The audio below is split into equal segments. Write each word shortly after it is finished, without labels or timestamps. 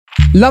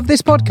Love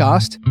this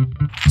podcast?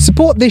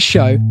 Support this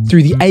show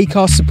through the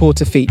Acast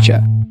supporter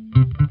feature.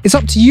 It's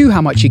up to you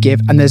how much you give,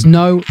 and there's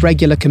no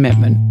regular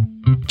commitment.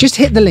 Just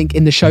hit the link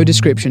in the show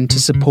description to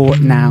support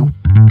now.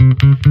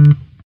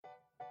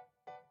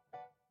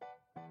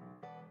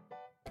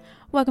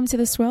 Welcome to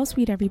the Swirl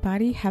Suite,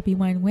 everybody. Happy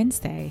Wine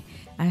Wednesday.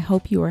 I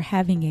hope you are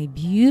having a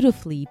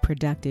beautifully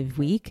productive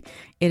week.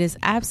 It is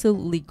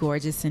absolutely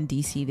gorgeous in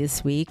DC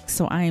this week,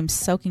 so I am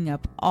soaking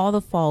up all the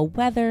fall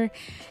weather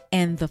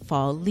and the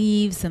fall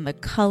leaves and the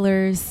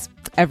colors,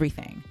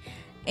 everything.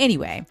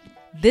 Anyway,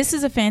 this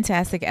is a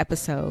fantastic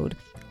episode.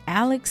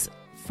 Alex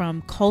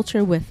from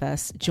Culture With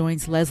Us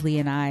joins Leslie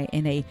and I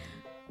in a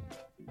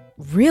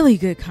really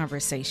good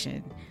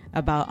conversation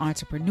about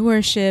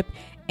entrepreneurship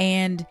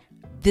and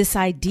this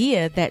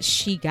idea that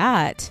she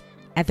got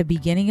at the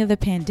beginning of the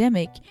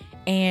pandemic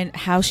and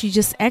how she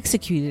just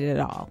executed it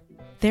all.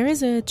 There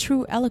is a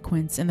true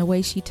eloquence in the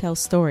way she tells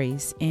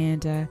stories,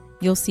 and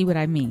you'll see what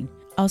I mean.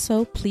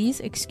 Also, please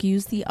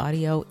excuse the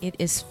audio. It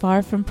is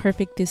far from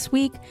perfect this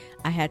week.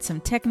 I had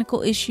some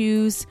technical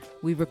issues.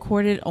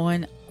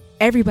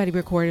 Everybody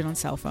recorded on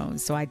cell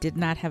phones, so I did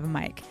not have a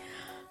mic.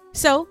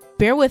 So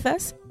bear with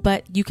us,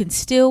 but you can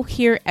still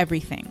hear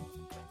everything.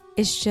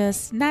 It's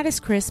just not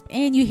as crisp,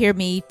 and you hear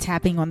me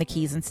tapping on the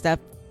keys and stuff.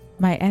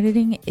 My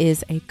editing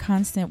is a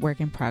constant work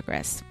in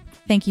progress.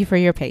 Thank you for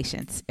your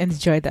patience.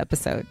 Enjoy the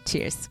episode.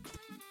 Cheers.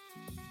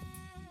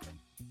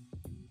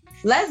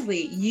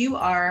 Leslie, you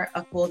are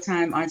a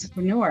full-time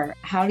entrepreneur.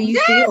 How do you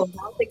feel?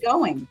 How's it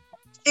going?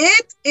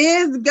 It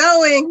is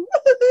going.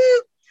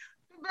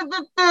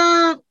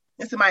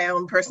 This is my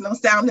own personal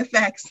sound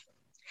effects.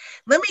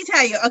 Let me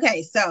tell you.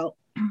 Okay, so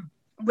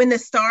when the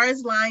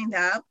stars lined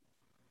up,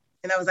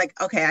 and I was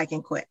like, okay, I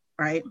can quit,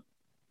 right?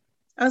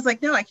 I was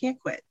like, no, I can't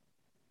quit.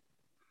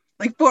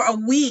 Like for a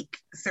week,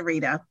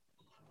 Sarita,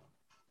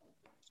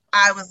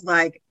 I was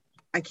like,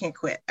 I can't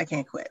quit. I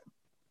can't quit.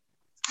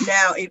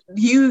 Now, if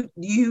you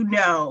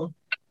know,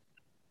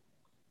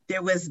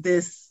 there was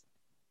this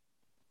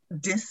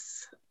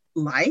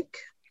dislike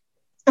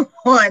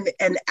on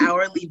an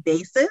hourly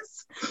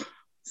basis,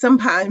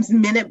 sometimes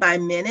minute by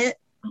minute,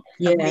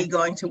 of me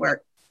going to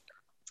work.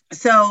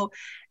 So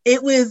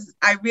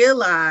I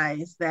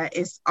realized that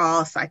it's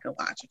all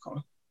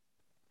psychological.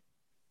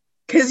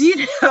 Because,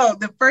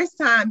 the first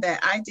time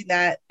that I did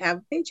not have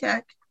a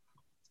paycheck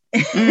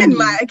in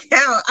my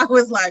account, I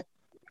was like,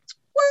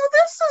 well,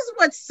 this is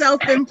what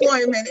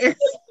self-employment is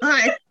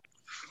like.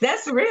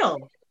 That's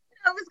real.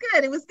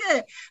 It was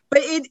good.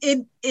 But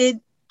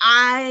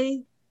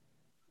I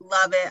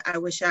love it. I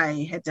wish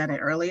I had done it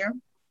earlier.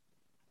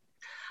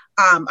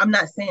 I'm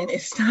not saying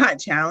it's not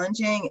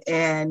challenging,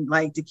 and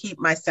like to keep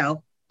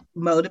myself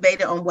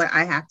motivated on what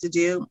I have to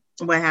do,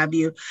 what have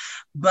you,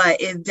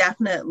 but it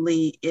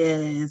definitely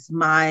is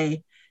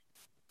my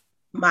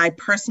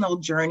personal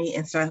journey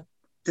and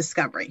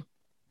self-discovery.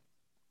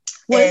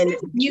 Well, and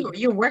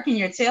you're working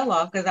your tail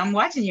off, because I'm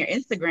watching your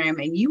Instagram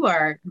and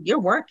you're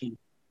working.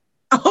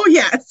 Oh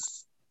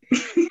yes.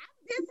 I'm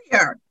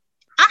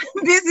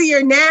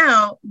busier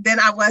now than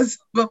I was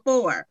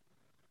before.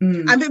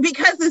 I mean,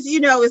 because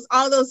it's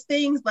all those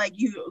things like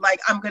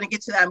I'm going to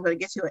get to that. I'm going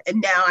to get to it. And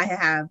now I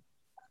have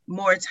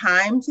more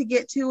time to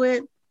get to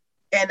it.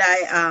 And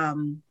I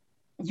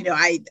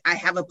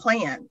have a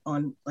plan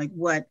on like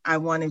what I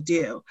want to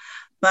do,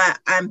 but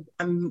I'm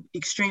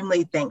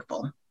extremely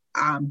thankful.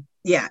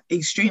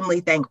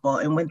 Extremely thankful.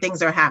 And when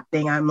things are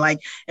happening, I'm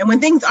like, and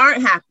when things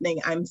aren't happening,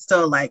 I'm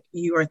still like,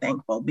 you are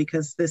thankful,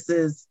 because this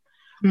is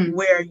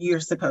where you're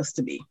supposed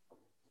to be.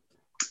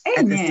 Amen.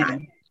 At this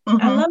time.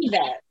 I love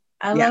that.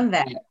 I love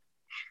that.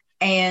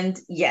 And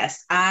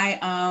yes, I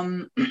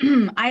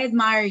I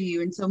admire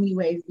you in so many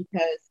ways,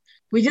 because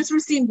we just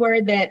received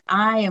word that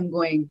I am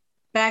going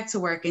back to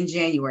work in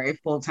January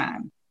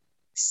full-time.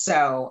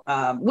 So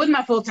with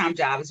my full-time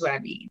job is what I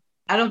mean.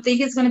 I don't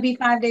think it's going to be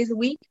 5 days a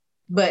week,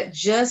 but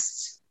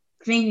just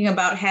thinking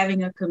about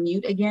having a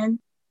commute again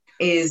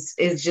is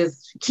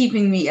just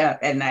keeping me up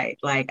at night.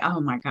 Like,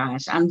 oh my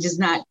gosh, I'm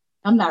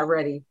not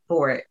ready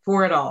for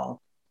it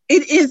all.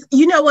 It is,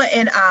 you know what?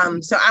 And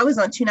so I was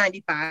on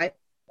 295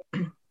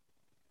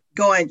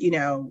 going,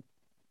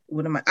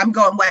 I'm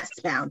going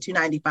westbound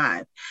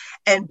 295,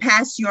 and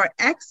past your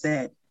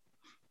exit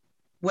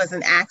was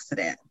an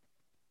accident.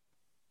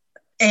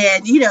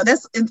 And,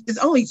 it's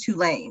only 2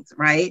 lanes,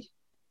 right?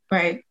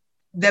 Right.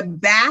 The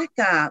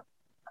backup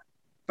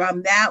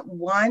from that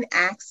one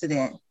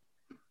accident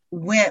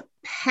went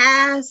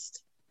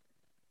past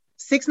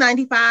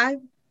 695,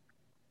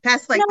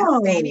 past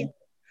the stadium.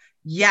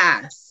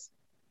 Yes.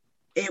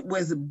 It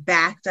was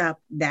backed up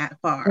that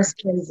far. That's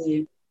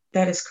crazy.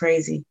 That is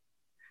crazy.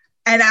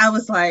 And I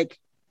was like,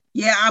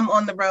 yeah, I'm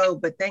on the road,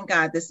 but thank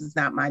God this is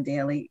not my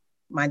daily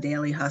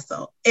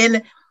hustle.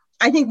 And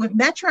I think with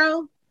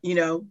Metro,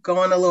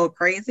 going a little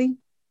crazy,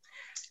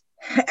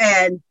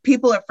 and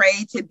people are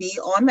afraid to be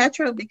on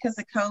Metro because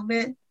of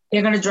COVID.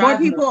 They're going to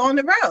drive more people on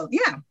the road.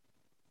 Yeah.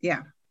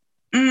 Yeah.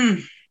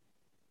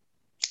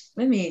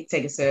 Let me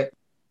take a sip.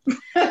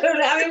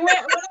 I mean, what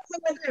else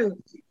am I going to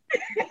do?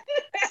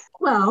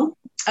 Well,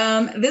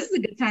 This is a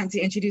good time to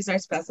introduce our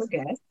special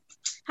guest.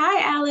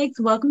 Hi, Alex.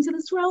 Welcome to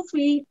the Swirl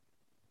Suite.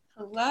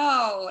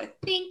 Hello.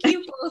 Thank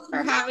you both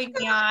for having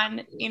me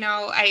on.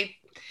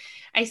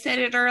 I said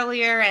it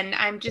earlier, and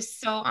I'm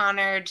just so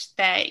honored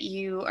that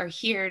you are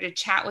here to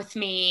chat with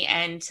me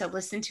and to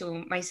listen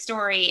to my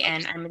story.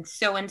 And I'm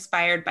so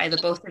inspired by the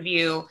both of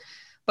you,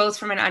 both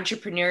from an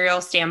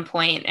entrepreneurial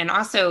standpoint and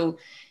also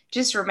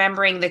just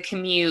remembering the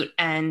commute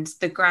and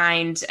the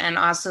grind and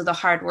also the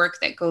hard work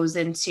that goes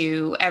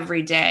into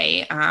every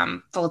day,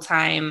 full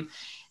time.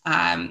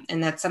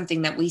 And that's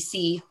something that we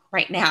see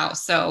right now.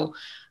 So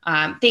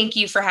thank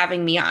you for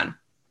having me on.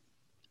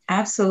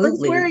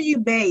 Absolutely. Where are you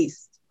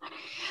based?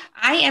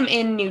 I am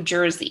in New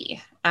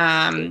Jersey. So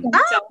I'm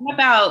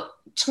about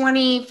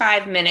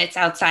 25 minutes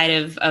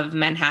outside of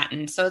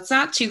Manhattan. So it's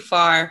not too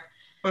far.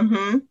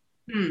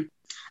 Mm-hmm.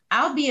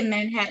 I'll be in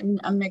Manhattan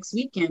next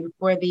weekend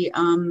for the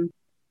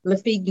La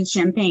Figue du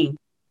Champagne.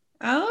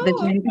 Oh, the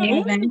champagne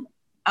okay. event.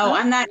 Oh,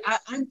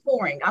 I'm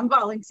pouring. I'm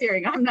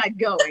volunteering. I'm not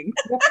going.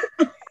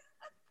 But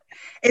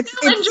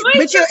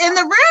you're in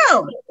the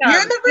room.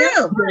 You're in the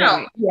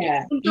room.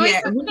 Yeah. Enjoy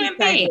some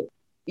champagne.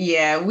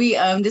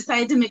 We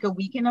decided to make a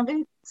weekend of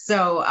it.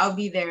 So I'll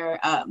be there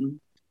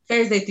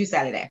Thursday through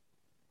Saturday.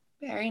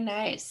 Very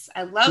nice.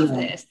 I love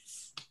this.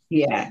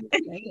 Yeah.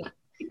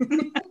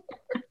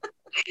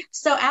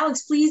 So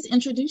Alex, please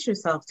introduce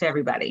yourself to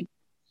everybody.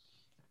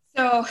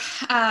 So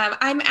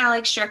I'm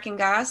Alex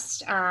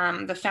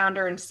Schrecengost, the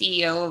founder and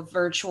CEO of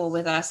Virtual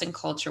With Us and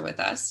Culture With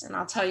Us. And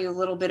I'll tell you a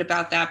little bit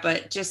about that,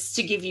 but just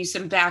to give you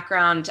some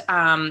background,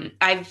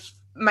 my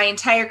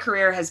entire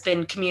career has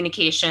been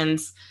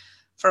communications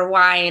for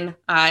wine,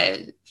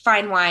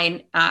 fine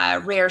wine,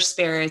 rare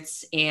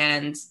spirits,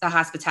 and the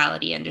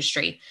hospitality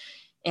industry.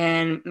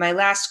 And my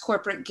last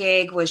corporate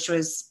gig, which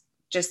was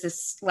just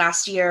this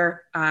last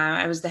year,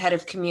 I was the head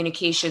of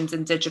communications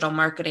and digital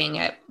marketing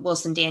at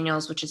Wilson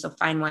Daniels, which is a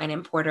fine wine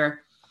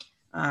importer.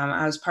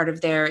 I was part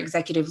of their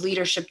executive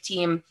leadership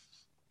team,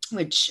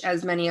 which,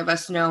 as many of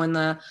us know, in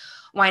the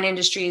wine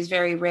industry is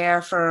very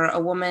rare for a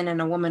woman and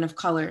a woman of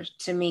color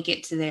to make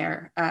it to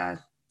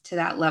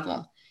that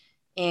level.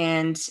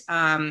 And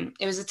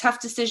it was a tough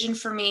decision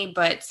for me,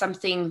 but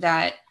something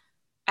that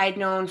I'd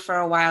known for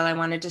a while. I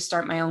wanted to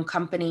start my own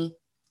company.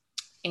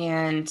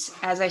 And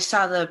as I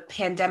saw the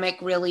pandemic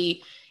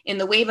really in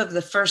the wave of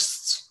the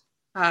first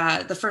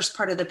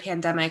part of the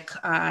pandemic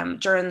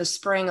during the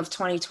spring of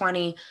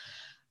 2020,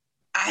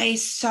 I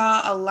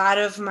saw a lot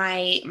of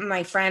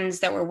my friends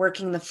that were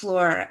working the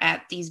floor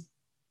at these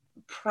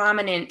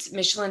prominent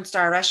Michelin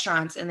star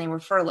restaurants, and they were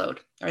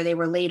furloughed or they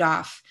were laid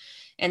off.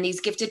 And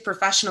these gifted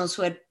professionals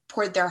who had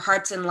poured their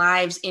hearts and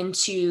lives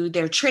into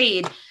their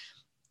trade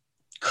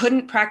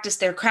couldn't practice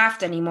their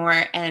craft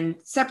anymore. And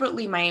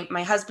separately,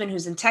 my husband,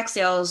 who's in tech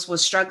sales,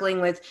 was struggling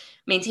with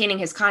maintaining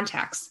his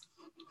contacts.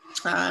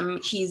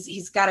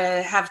 He's got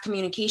to have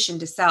communication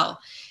to sell.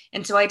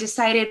 And so I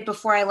decided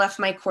before I left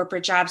my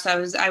corporate job,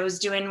 so I was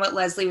doing what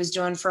Leslie was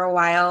doing for a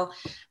while.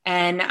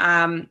 And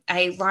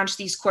I launched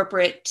these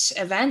corporate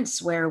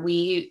events where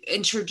we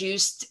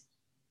introduced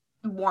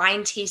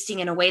wine tasting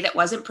in a way that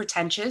wasn't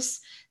pretentious,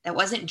 that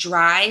wasn't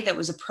dry, that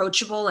was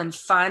approachable and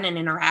fun and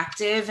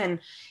interactive, and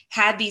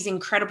had these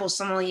incredible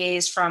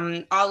sommeliers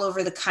from all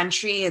over the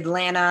country,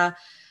 Atlanta,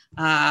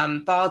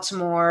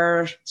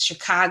 Baltimore,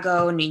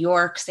 Chicago, New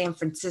York, San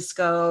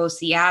Francisco,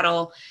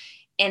 Seattle.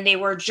 And they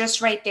were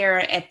just right there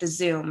at the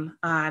Zoom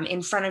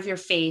in front of your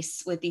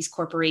face with these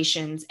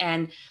corporations.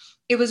 And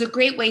it was a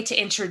great way to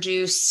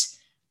introduce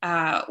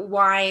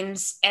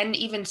wines and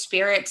even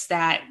spirits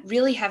that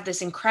really have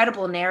this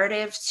incredible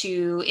narrative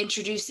to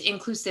introduce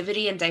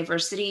inclusivity and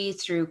diversity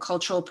through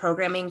cultural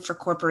programming for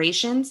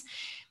corporations.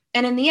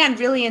 And in the end,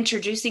 really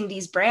introducing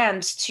these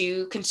brands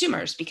to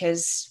consumers,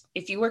 because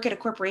if you work at a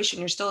corporation,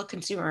 you're still a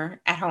consumer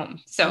at home.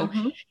 So,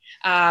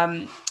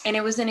 and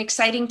it was an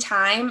exciting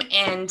time.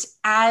 And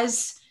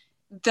as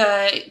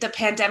the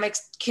pandemic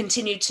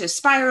continued to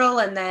spiral,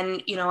 and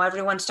then,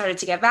 everyone started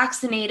to get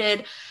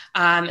vaccinated,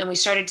 and we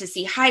started to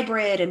see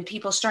hybrid and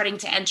people starting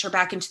to enter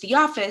back into the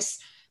office,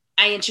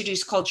 I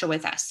introduced Culture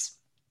With Us.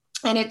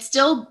 And it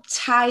still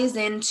ties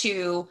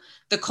into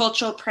the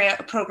cultural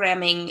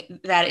programming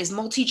that is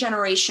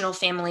multi-generational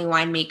family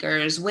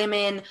winemakers,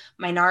 women,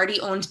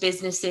 minority-owned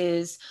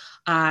businesses,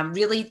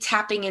 really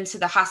tapping into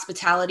the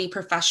hospitality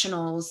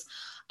professionals,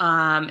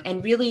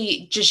 and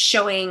really just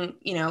showing,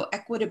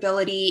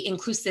 equitability,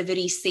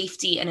 inclusivity,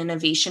 safety, and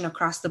innovation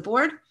across the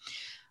board.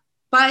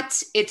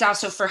 But it's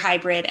also for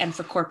hybrid and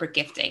for corporate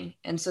gifting.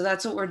 And so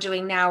that's what we're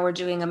doing now. We're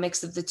doing a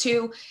mix of the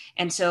two.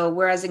 And so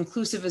we're as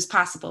inclusive as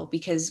possible,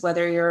 because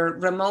whether you're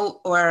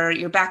remote or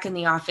you're back in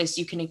the office,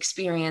 you can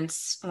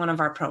experience one of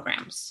our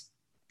programs.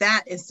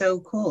 That is so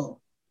cool.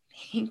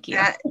 Thank you.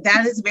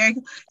 That is very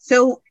cool.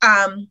 So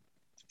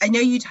I know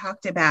you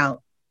talked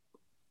about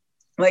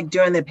like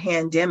during the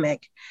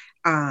pandemic,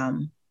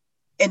 and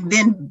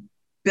then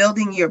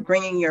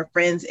bringing your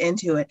friends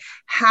into it.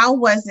 How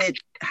was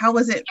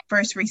it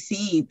first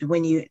received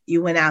when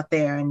you went out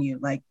there and you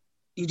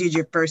did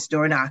your first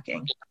door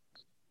knocking?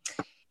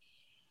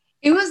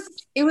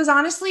 It was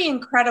honestly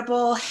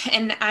incredible.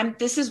 And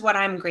this is what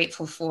I'm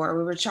grateful for.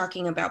 We were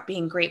talking about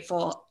being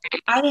grateful.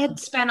 I had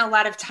spent a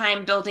lot of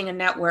time building a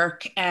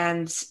network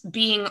and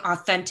being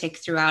authentic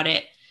throughout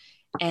it,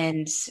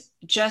 and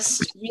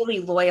just really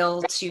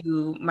loyal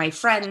to my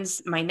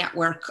friends, my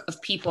network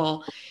of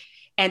people.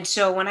 And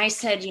so when I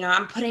said,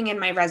 I'm putting in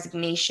my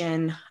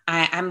resignation,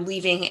 I'm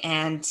leaving,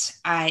 and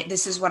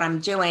this is what I'm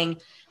doing.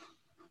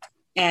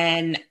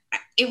 And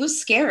it was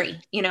scary.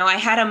 I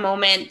had a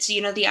moment,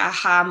 the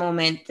aha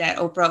moment that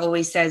Oprah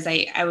always says.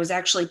 I was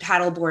actually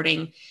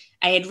paddleboarding.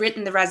 I had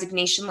written the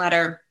resignation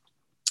letter,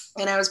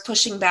 and I was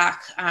pushing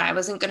back. I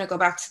wasn't going to go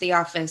back to the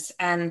office,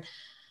 and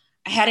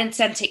I hadn't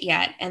sent it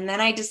yet. And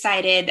then I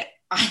decided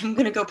I'm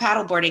going to go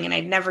paddleboarding, and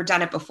I'd never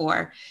done it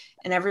before.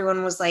 And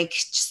everyone was like,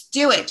 just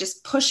do it.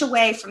 Just push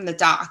away from the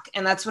dock.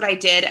 And that's what I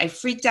did. I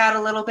freaked out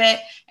a little bit.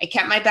 I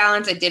kept my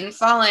balance. I didn't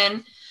fall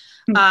in.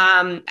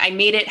 I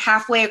made it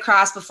halfway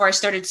across before I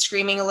started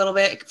screaming a little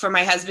bit for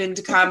my husband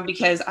to come,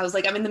 because I was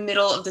like, I'm in the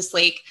middle of this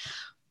lake,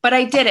 but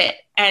I did it.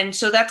 And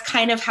so that's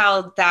kind of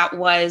how that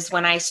was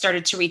when I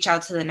started to reach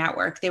out to the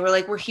network. They were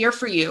like, we're here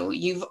for you.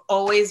 You've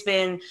always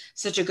been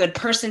such a good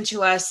person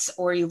to us,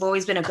 or you've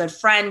always been a good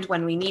friend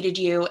when we needed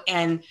you.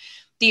 And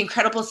the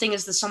incredible thing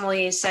is the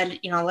sommelier said,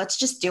 let's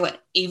just do it.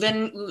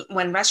 Even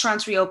when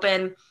restaurants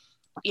reopen,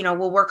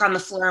 we'll work on the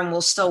floor and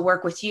we'll still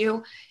work with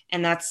you.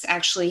 And that's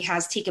actually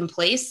has taken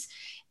place.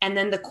 And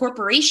then the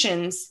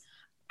corporations,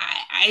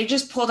 I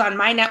just pulled on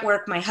my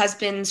network, my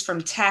husband's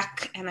from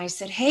tech. And I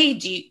said, hey,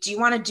 do you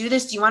want to do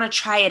this? Do you want to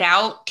try it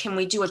out? Can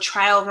we do a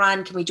trial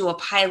run? Can we do a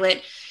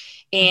pilot?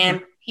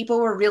 And people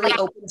were really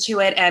open to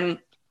it. And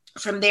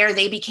from there,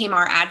 they became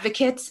our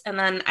advocates. And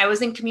then I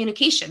was in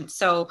communication.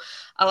 So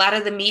a lot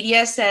of the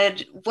media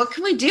said, what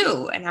can we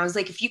do? And I was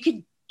like, if you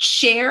could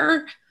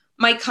share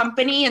my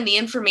company and the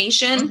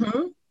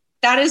information,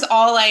 that is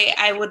all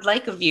I would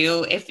like of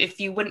you, if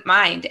you wouldn't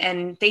mind.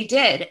 And they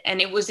did. And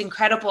it was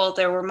incredible.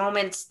 There were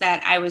moments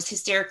that I was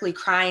hysterically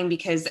crying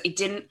because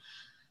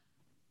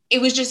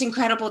it was just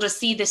incredible to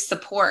see this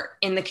support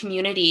in the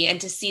community, and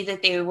to see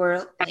that they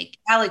were like,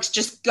 Alex,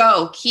 just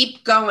go,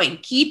 keep going,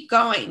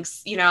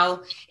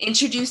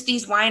 introduce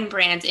these wine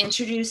brands,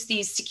 introduce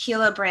these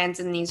tequila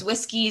brands and these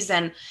whiskeys,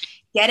 and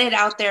get it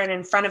out there and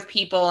in front of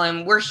people.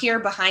 And we're here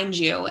behind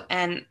you.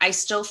 And I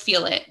still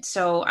feel it.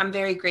 So I'm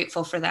very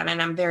grateful for that.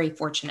 And I'm very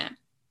fortunate.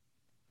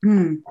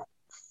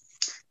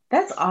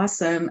 That's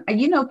awesome.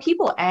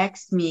 People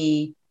ask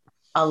me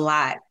a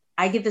lot.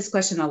 I get this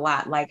question a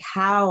lot. Like,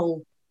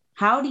 how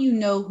do you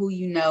know who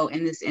you know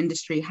in this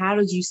industry? How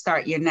did you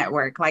start your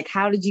network? Like,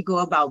 how did you go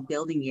about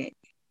building it?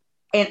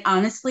 And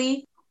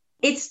honestly,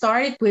 it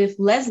started with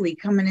Leslie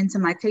coming into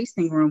my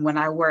tasting room when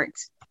I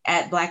worked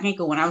at Black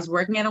Ankle. When I was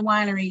working at a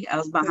winery, I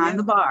was behind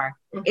the bar.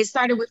 It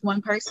started with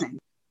one person.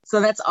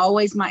 So that's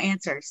always my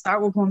answer.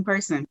 Start with one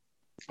person.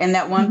 And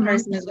that one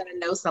person is going to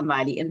know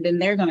somebody, and then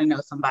they're going to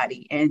know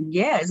somebody. And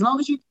as long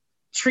as you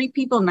treat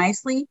people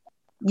nicely,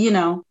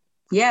 your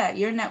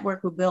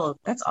network will build.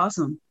 That's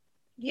awesome.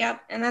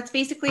 Yep. And that's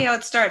basically how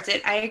it starts.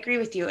 I agree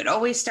with you. It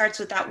always starts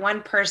with that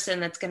one person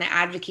that's going to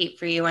advocate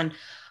for you. And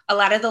a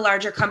lot of the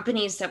larger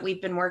companies that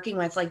we've been working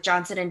with, like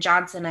Johnson &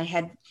 Johnson, I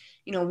had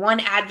one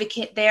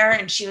advocate there,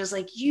 and she was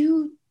like,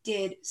 you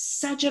did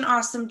such an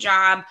awesome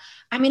job.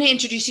 I'm going to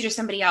introduce you to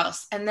somebody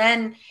else. And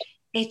then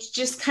it's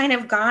just kind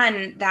of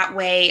gone that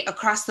way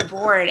across the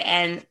board.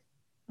 And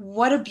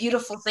what a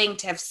beautiful thing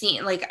to have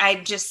seen. Like,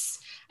 I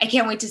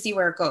can't wait to see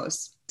where it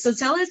goes. So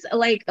tell us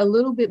like a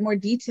little bit more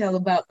detail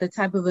about the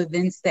type of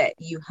events that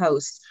you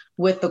host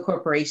with the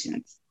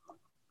corporations.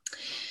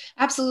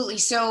 Absolutely.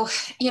 So,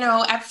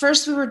 at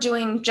first we were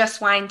doing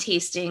just wine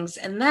tastings,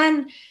 and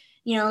then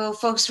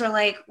folks were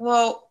like,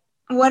 well,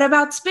 what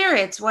about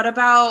spirits? What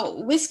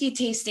about whiskey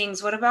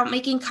tastings? What about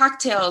making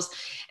cocktails?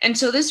 And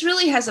so this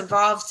really has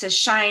evolved to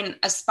shine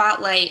a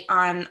spotlight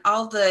on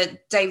all the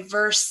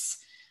diverse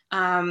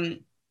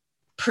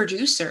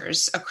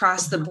producers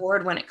across the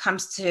board when it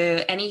comes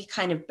to any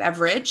kind of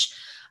beverage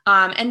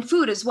and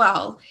food as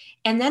well.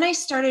 And then I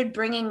started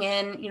bringing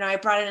in, I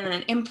brought in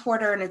an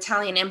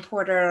Italian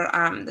importer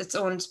that's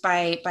owned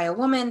by a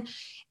woman,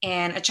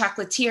 and a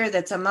chocolatier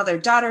that's a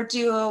mother-daughter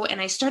duo.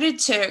 And I started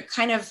to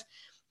kind of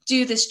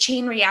do this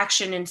chain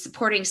reaction in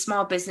supporting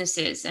small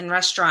businesses and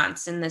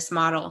restaurants in this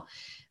model.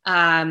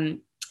 And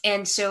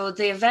so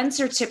the events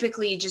are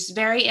typically just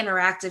very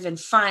interactive and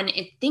fun.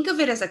 Think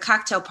of it as a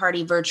cocktail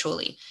party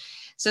virtually.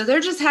 So they're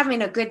just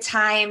having a good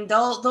time.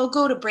 They'll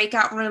go to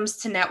breakout rooms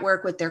to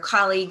network with their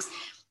colleagues.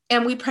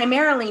 And we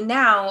primarily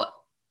now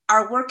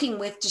are working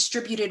with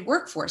distributed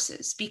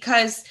workforces,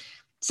 because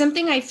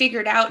something I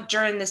figured out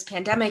during this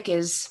pandemic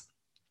is,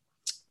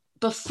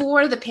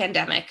 before the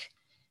pandemic,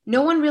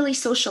 no one really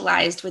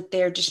socialized with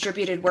their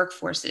distributed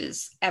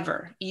workforces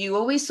ever. You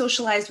always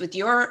socialized with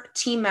your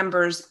team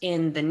members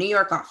in the New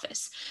York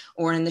office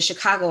or in the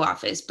Chicago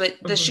office, but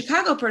the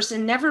Chicago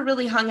person never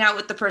really hung out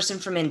with the person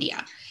from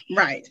India.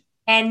 Right.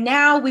 And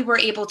now we were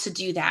able to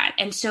do that.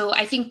 And so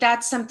I think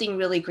that's something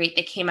really great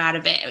that came out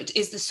of it,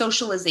 is the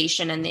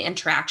socialization and the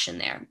interaction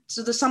there.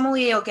 So the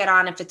sommelier will get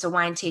on if it's a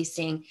wine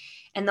tasting,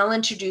 and they'll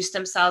introduce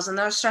themselves and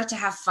they'll start to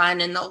have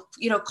fun, and they'll,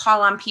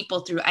 call on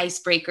people through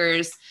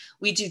icebreakers.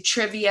 We do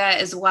trivia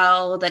as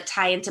well that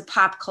tie into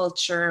pop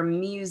culture,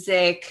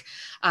 music,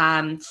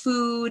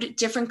 food,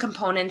 different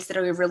components that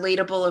are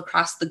relatable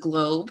across the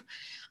globe.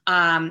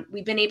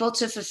 We've been able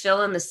to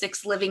fulfill in the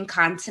 6 living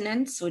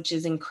continents, which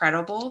is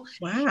incredible.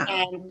 Wow.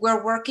 And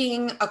we're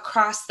working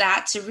across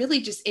that to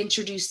really just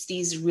introduce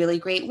these really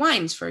great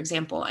wines, for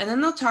example. And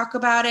then they'll talk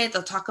about it.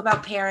 They'll talk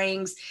about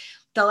pairings.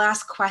 They'll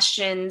ask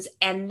questions,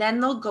 and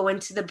then they'll go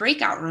into the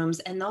breakout rooms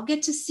and they'll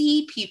get to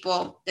see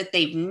people that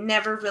they've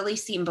never really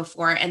seen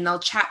before. And they'll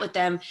chat with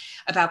them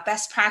about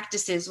best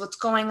practices, what's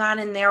going on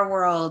in their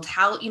world,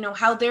 how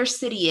their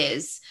city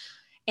is.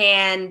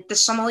 And the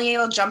sommelier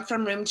will jump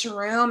from room to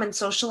room and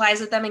socialize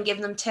with them and give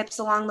them tips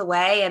along the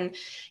way. And,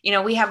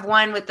 we have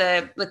one with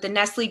the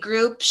Nestle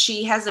group.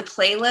 She has a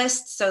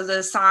playlist. So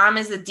the Somm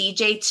is a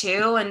DJ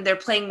too, and they're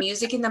playing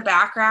music in the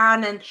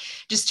background and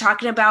just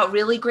talking about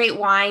really great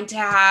wine to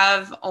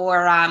have.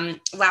 Or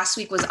last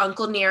week was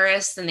Uncle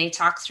Nearest, and they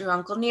talked through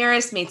Uncle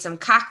Nearest, made some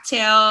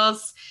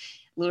cocktails.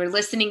 We were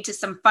listening to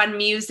some fun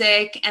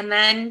music, and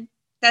then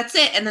that's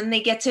it. And then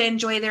they get to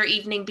enjoy their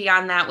evening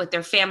beyond that with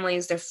their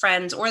families, their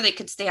friends, or they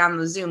could stay on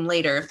the Zoom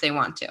later if they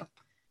want to.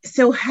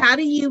 So how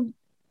do you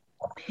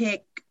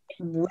pick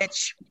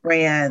which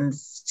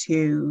brands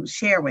to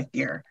share with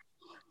your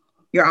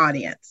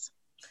audience?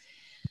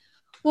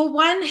 Well,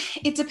 one,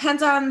 it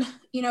depends on,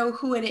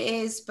 who it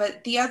is,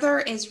 but the other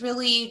is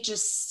really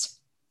just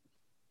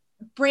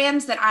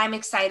brands that I'm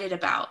excited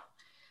about.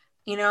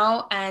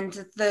 And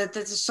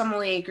the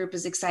sommelier group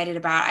is excited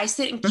about. I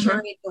sit and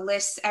curate the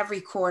lists every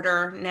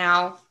quarter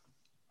now.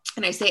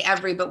 And I say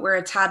every, but we're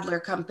a toddler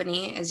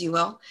company, as you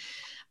will.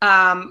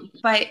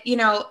 But,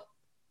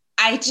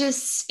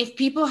 if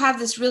people have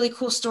this really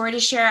cool story to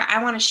share,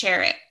 I want to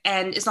share it.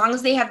 And as long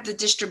as they have the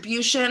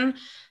distribution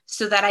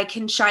so that I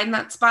can shine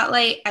that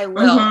spotlight, I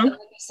will. Like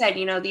I said,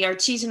 the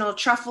artisanal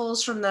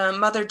truffles from the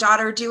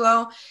mother-daughter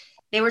duo,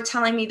 they were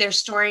telling me their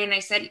story. And I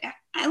said,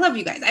 I love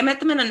you guys. I met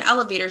them in an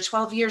elevator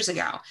 12 years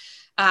ago.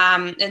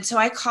 And so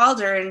I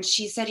called her and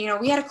she said,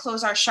 we had to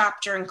close our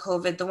shop during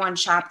COVID, the one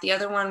shop. The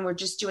other one, we're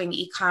just doing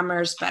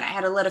e-commerce, but I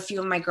had to let a few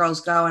of my girls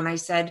go. And I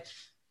said,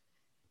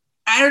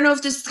 I don't know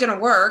if this is going to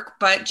work,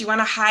 but do you want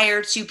to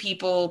hire 2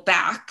 people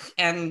back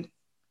and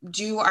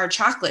do our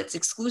chocolates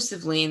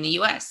exclusively in the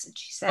US? And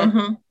she said,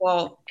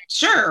 well,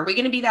 sure. Are we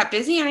going to be that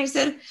busy? And I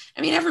said,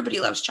 everybody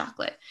loves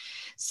chocolate.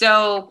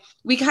 So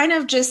we kind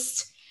of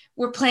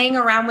we're playing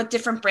around with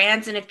different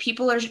brands. And if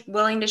people are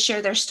willing to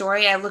share their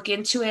story, I look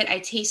into it, I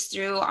taste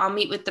through, I'll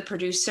meet with the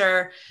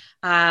producer.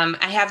 I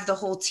have the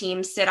whole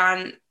team sit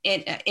on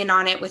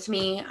it with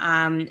me.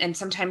 And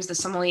sometimes the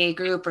sommelier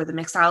group or the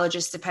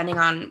mixologist, depending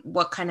on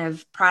what kind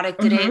of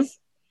product it is.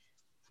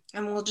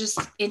 And we'll just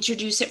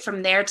introduce it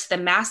from there to the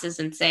masses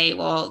and say,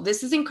 well,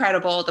 this is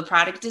incredible. The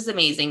product is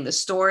amazing. The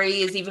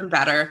story is even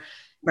better.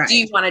 Right. Do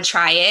you want to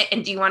try it?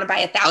 And do you want to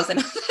buy 1,000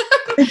 of them?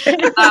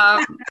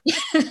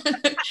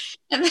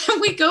 And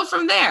then we go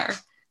from there.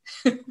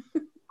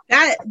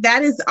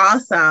 That is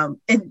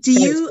awesome. And do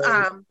you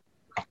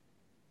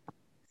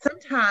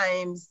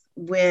sometimes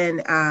when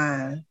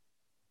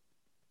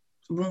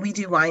we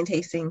do wine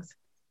tastings,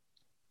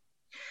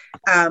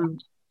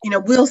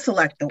 we'll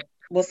select the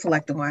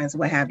wines,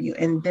 what have you,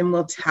 and then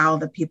we'll tell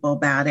the people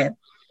about it.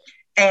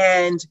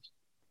 And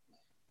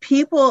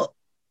people,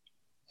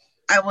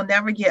 I will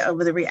never get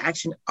over the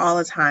reaction all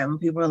the time when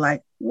people are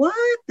like,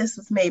 what? This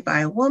was made by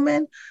a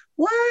woman?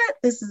 What?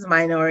 This is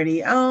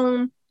minority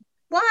owned?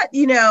 What?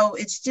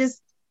 It's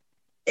just,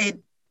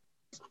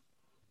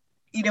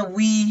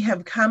 we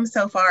have come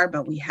so far,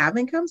 but we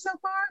haven't come so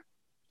far.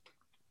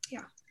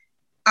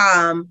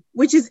 Yeah.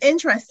 Which is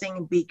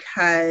interesting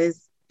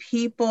because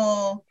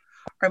people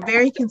are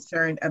very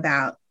concerned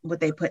about what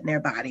they put in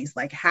their bodies,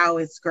 like how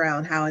it's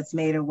grown, how it's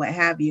made, or what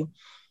have you.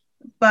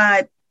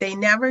 But they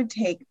never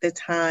take the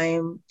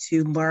time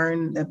to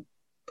learn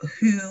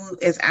who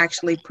is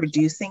actually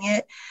producing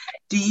it.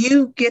 Do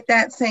you get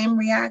that same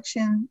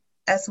reaction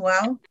as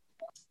well?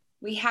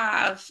 We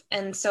have.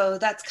 And so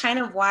that's kind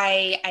of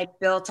why I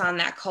built on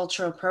that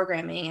cultural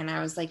programming. And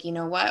I was like, you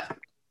know what?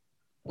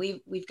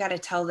 We've got to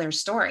tell their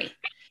story.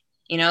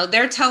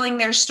 They're telling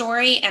their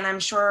story, and I'm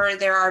sure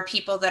there are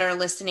people that are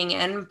listening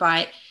in,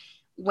 but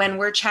when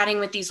we're chatting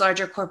with these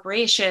larger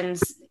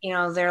corporations,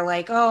 they're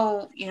like,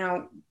 oh,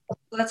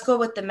 let's go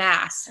with the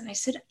mass. And I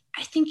said,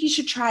 I think you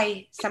should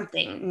try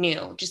something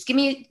new. Just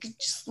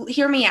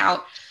hear me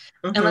out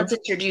and let's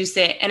introduce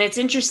it. And it's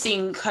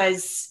interesting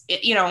because,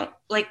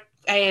 like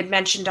I had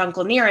mentioned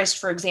Uncle Nearest,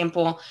 for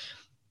example,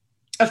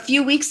 a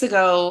few weeks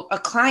ago, a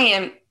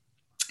client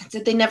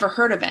said they never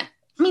heard of it.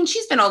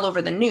 She's been all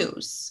over the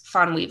news,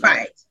 Fawn Weaver.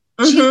 Right.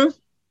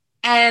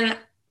 And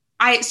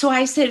I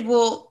said,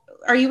 well,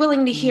 are you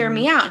willing to hear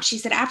me out? And she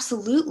said,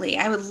 absolutely.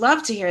 I would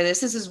love to hear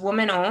this. This is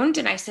woman owned.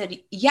 And I said,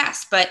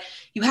 yes, but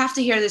you have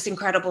to hear this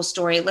incredible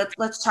story.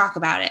 Let's talk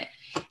about it.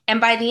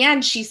 And by the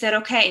end, she said,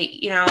 okay,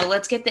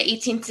 let's get the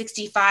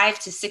 1865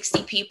 to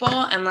 60 people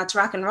and let's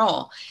rock and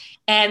roll.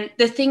 And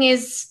the thing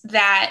is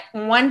that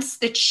once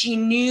that she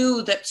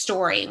knew that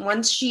story,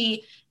 once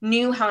she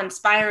knew how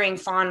inspiring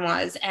Fawn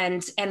was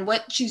and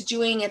what she's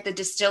doing at the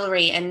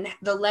distillery and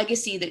the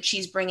legacy that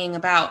she's bringing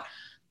about,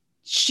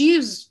 she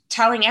was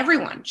telling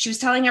everyone. She was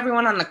telling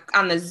everyone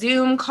on the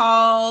Zoom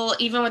call,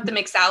 even with the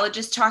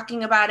mixologist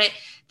talking about it.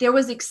 There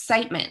was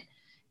excitement.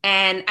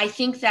 And I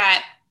think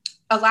that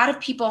a lot of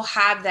people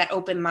have that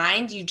open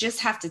mind. You just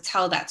have to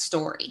tell that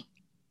story.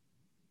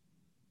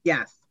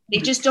 Yes. They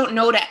just don't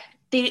know that.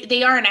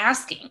 They aren't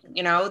asking,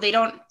 they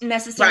don't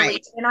necessarily,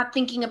 right. They're not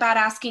thinking about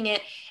asking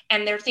it,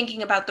 and they're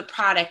thinking about the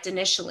product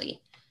initially.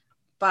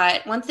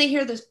 But once they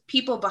hear the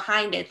people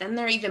behind it, then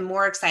they're even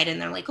more excited.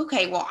 And they're like,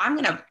 okay, well, I'm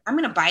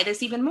gonna buy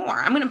this even more.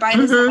 I'm gonna buy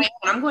this on my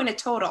own. I'm going to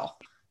Total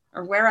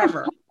or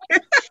wherever.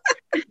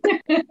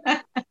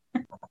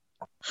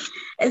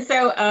 And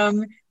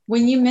so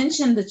when you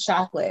mentioned the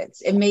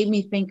chocolates, it made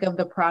me think of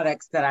the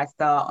products that I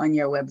saw on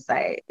your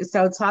website.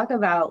 So talk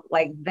about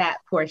like that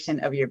portion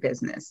of your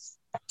business.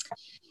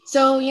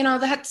 So,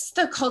 that's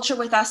the culture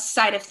with us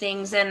side of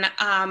things. And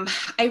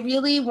I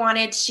really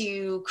wanted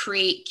to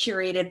create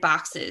curated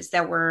boxes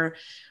that were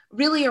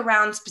really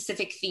around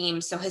specific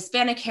themes. So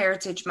Hispanic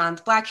Heritage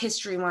Month, Black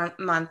History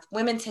Month,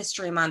 Women's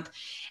History Month.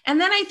 And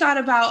then I thought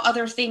about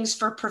other things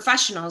for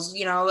professionals,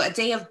 a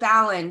day of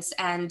balance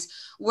and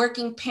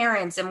working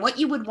parents and what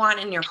you would want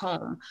in your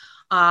home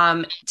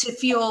to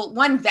feel,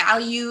 one,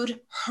 valued,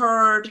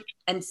 heard,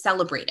 and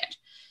celebrated.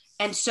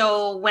 And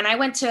so when I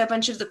went to a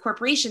bunch of the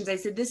corporations, I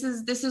said, this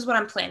is what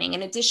I'm planning.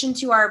 In addition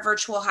to our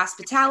virtual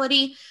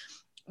hospitality,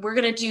 we're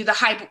going to do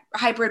the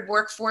hybrid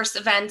workforce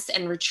events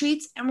and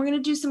retreats, and we're going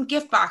to do some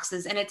gift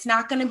boxes. And it's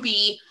not going to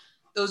be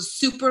those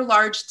super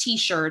large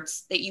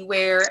T-shirts that you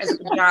wear as a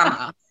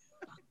pajama.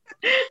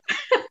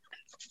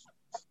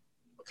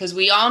 Because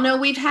we all know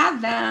we've had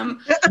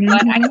them.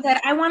 But I said,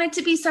 I want it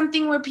to be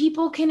something where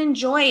people can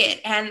enjoy it.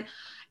 And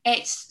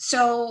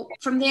so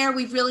from there,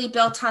 we've really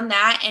built on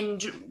that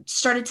and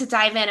started to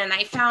dive in. And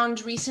I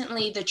found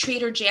recently the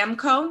Trader Jam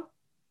Co.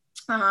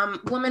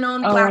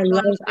 Woman-owned, Black-owned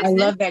business. I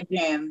love that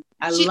jam.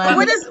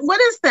 What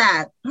is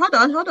that?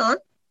 Hold on.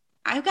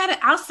 I've got it.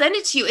 I'll send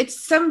it to you.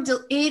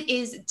 It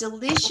is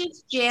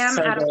delicious jam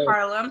out of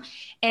Harlem.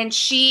 And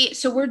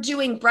so we're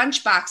doing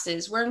brunch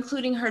boxes. We're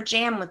including her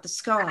jam with the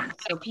scones.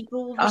 So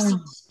people will receive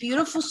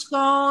beautiful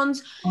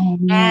scones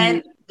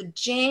and the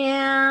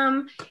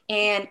jam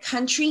and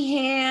country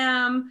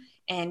ham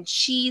and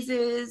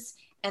cheeses,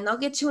 and they'll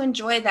get to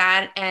enjoy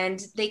that.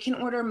 And they can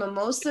order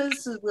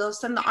mimosas. So we'll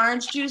send the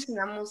orange juice, and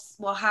then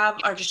we'll have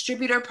our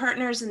distributor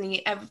partners in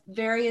the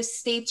various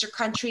states or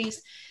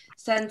countries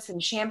send some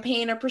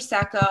champagne or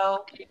Prosecco,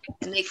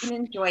 and they can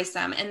enjoy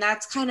some. And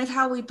that's kind of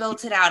how we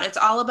built it out. It's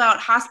all about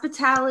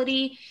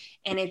hospitality,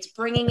 and it's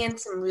bringing in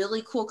some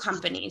really cool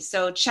companies.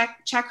 So check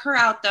her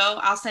out, though.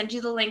 I'll send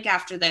you the link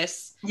after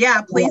this.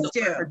 Yeah, please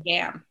do.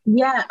 Yeah,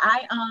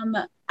 I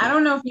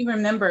don't know if you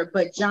remember,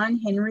 but John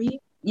Henry,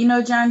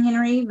 John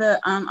Henry, the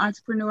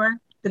entrepreneur,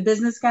 the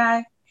business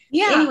guy.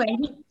 Yeah. Anyway,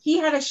 he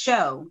had a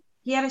show.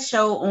 He had a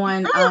show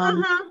on.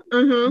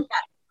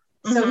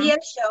 So he had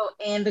a show,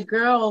 and the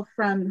girl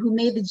who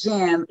made the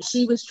jam,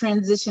 she was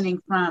transitioning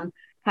from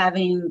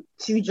having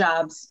 2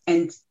 jobs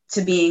and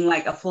to being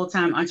like a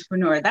full-time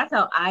entrepreneur. That's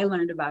how I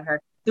learned about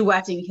her, through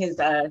watching his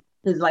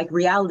like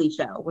reality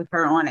show with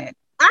her on it.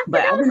 I've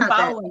been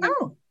following her.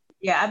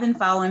 Yeah, I've been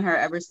following her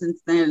ever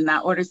since then. And I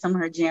ordered some of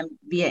her jam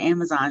via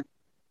Amazon.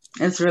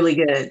 It's really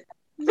good.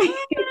 Yeah.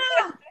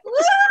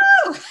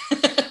 Woo!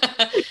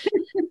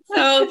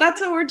 So that's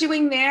what we're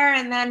doing there.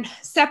 And then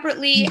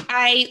separately,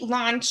 I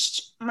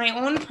launched my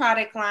own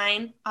product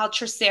line,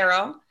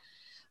 Altracero.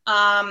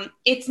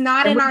 It's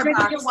not in our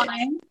boxes.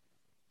 Wine.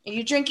 Are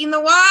you drinking the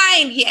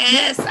wine?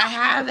 Yes, I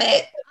have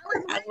it.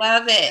 I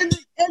love it.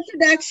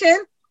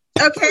 Introduction.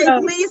 Okay,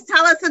 please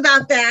tell us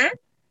about that.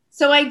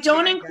 So I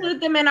don't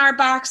include them in our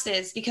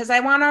boxes because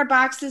I want our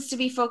boxes to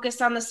be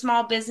focused on the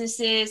small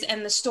businesses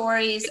and the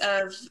stories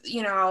of,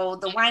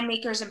 the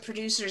winemakers and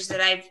producers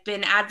that I've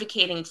been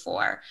advocating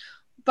for.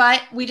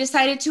 But we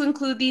decided to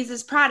include these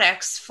as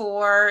products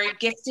for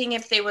gifting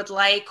if they would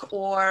like,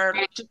 or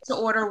just to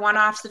order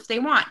one-offs if they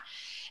want.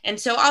 And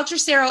so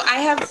Altracero, I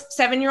have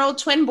 7-year-old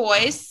twin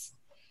boys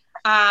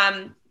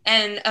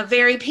and a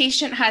very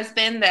patient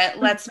husband that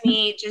lets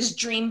me just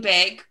dream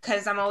big,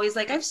 because I'm always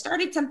like, I've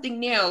started something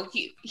new.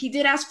 He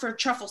did ask for a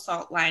truffle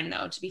salt line,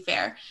 though, to be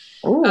fair.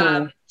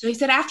 So he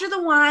said, after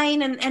the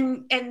wine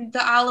and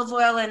the olive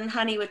oil and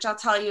honey, which I'll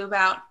tell you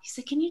about, he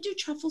said, can you do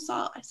truffle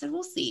salt? I said,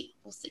 we'll see.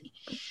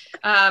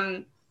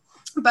 But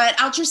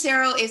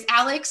Altracero is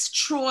Alex,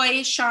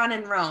 Troy, Sean,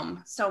 and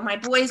Rome. So my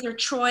boys are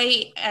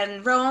Troy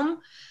and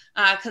Rome,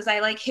 because I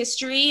like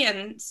history,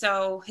 and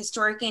so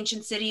historic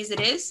ancient cities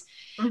it is.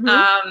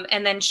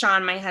 And then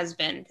Sean, my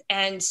husband.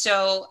 And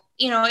so,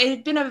 it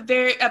had been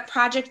a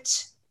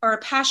project or a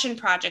passion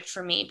project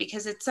for me,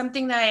 because it's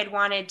something that I had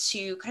wanted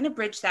to kind of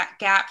bridge that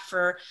gap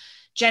for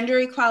gender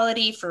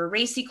equality, for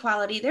race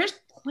equality. There's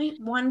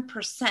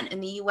 0.1% in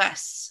the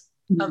US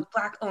of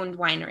Black owned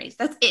wineries.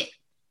 That's it.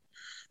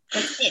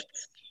 That's it.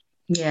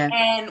 Yeah.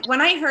 And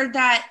when I heard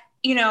that,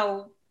 you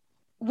know,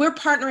 we're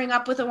partnering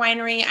up with a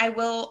winery, I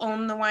will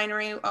own a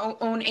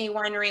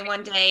winery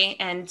one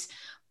day.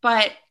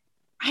 But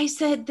I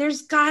said,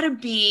 there's gotta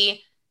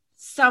be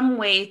some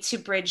way to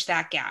bridge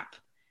that gap.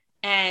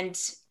 And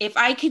if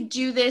I could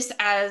do this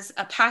as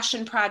a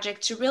passion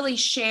project to really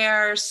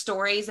share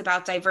stories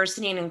about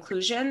diversity and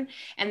inclusion,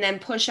 and then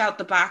push out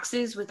the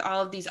boxes with all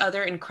of these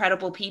other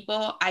incredible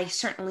people, I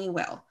certainly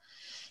will.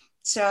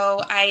 So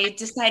I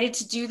decided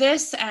to do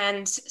this.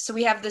 And so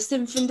we have the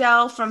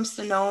Zinfandel from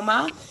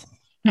Sonoma,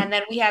 and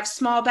then we have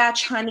small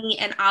batch honey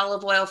and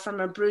olive oil from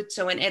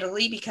Abruzzo in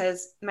Italy,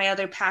 because my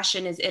other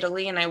passion is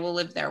Italy and I will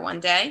live there one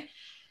day.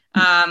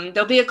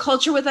 There'll be a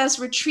Culture With Us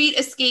retreat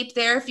escape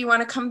there if you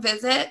want to come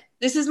visit.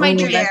 This is my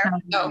dream.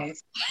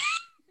 Nice.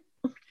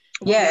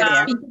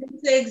 Yeah,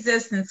 into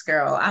existence,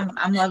 girl.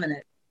 I'm loving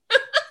it.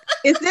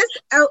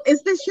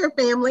 Is this your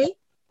family?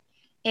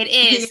 It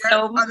is.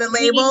 So on the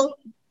label,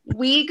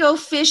 we go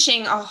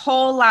fishing a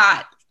whole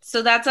lot.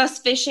 So that's us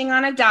fishing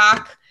on a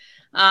dock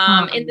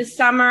in the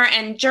summer.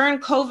 And during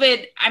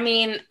COVID, I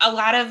mean, a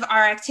lot of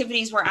our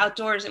activities were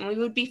outdoors, and we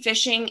would be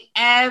fishing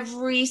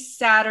every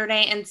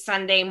Saturday and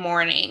Sunday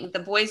morning. The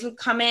boys would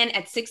come in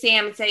at 6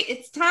 a.m. and say,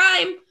 it's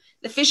time.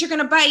 The fish are going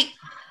to bite.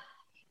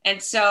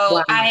 And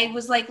so I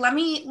was like, let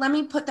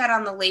me put that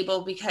on the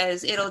label,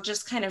 because it'll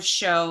just kind of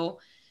show,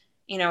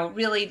 you know,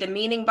 really the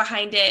meaning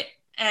behind it.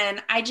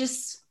 And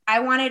I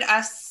wanted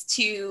us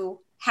to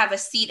have a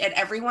seat at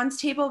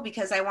everyone's table,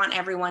 because I want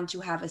everyone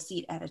to have a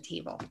seat at a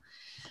table.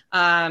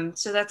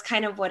 So that's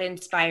kind of what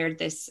inspired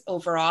this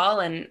overall.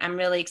 And I'm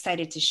really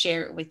excited to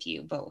share it with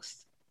you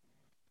both.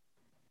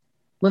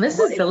 Well, this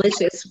is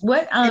delicious.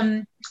 What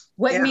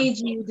made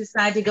you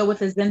decide to go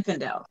with a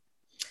Zinfandel?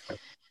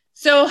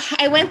 So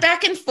I went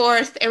back and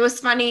forth. It was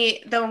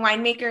funny. The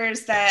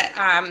winemakers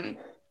and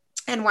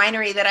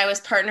winery that I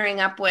was partnering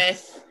up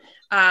with,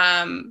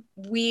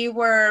 we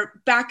were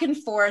back and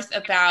forth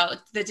about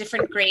the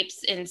different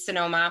grapes in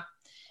Sonoma.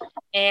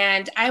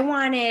 And I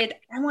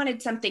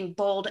wanted something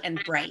bold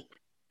and bright,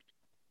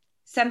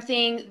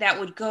 something that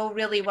would go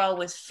really well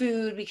with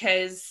food,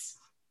 because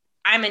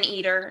I'm an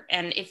eater.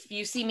 And if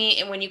you see me,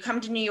 and when you come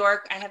to New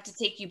York, I have to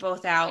take you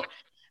both out.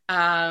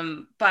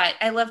 But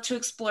I love to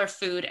explore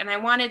food, and I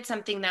wanted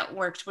something that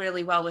worked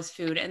really well with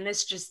food. And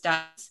this just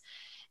does.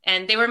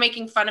 And they were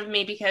making fun of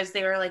me because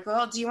they were like,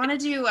 well, do you want to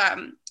do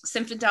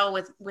Zinfandel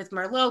with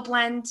Merlot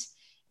blend?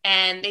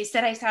 And they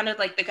said I sounded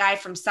like the guy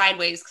from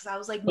Sideways, because I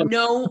was like,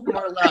 no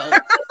Merlot.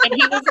 And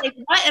he was like,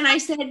 what? And I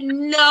said,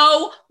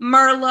 no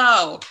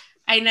Merlot.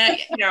 I know,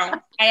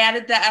 I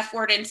added the F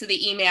word into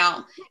the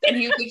email, and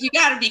he was like, you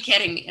got to be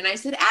kidding me. And I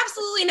said,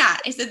 absolutely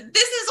not. I said,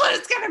 this is what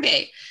it's going to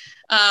be.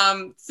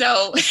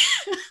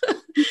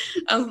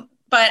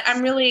 But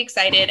I'm really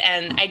excited,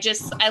 and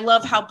I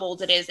love how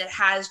bold it is. It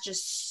has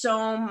just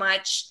so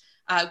much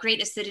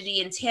great acidity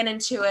and tannin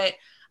to it.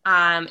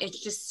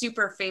 It's just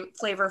super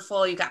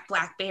flavorful. You got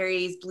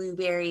blackberries,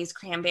 blueberries,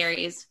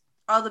 cranberries,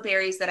 all the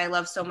berries that I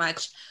love so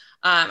much.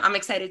 I'm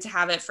excited to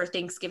have it for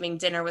Thanksgiving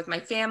dinner with my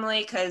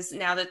family, because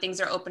now that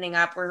things are opening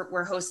up,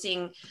 we're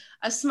hosting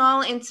a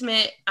small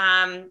intimate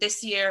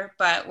this year,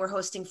 but we're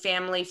hosting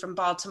family from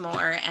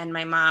Baltimore and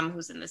my mom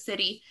who's in the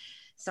city.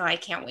 So I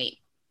can't wait.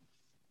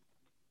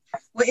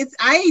 Well,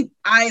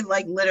 I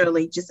like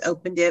literally just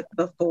opened it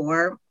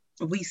before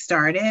we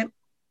started,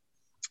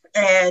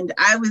 and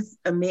I was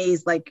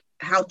amazed like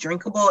how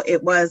drinkable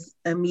it was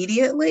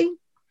immediately.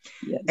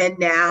 Yeah. And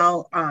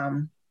now,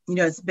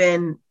 it's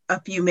been a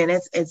few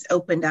minutes. It's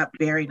opened up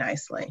very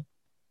nicely.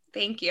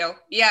 Thank you.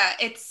 Yeah,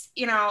 it's,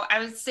 I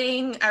was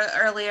saying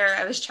earlier,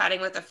 I was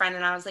chatting with a friend,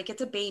 and I was like,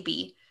 it's a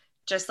baby,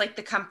 just like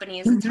the company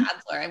is a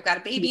toddler. I've got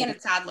a baby and a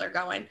toddler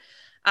going.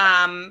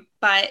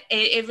 But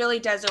it really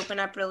does open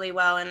up really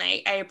well. And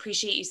I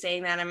appreciate you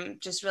saying that. I'm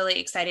just really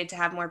excited to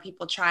have more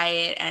people try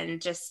it,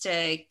 and just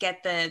to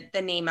get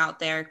the name out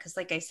there. Cause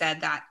like I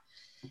said, that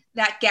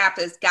gap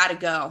has got to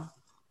go.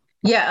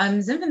 Yeah.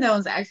 Zinfandel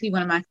is actually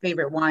one of my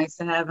favorite wines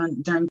to have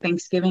during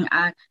Thanksgiving.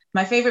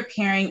 My favorite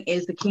pairing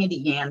is the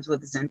candied yams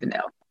with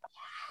Zinfandel.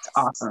 It's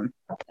awesome.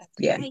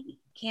 That's right.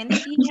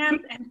 Candied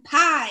yams and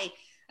pie.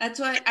 That's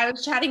what I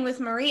was chatting with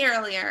Marie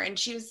earlier, and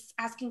she was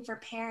asking for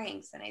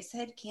pairings, and I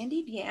said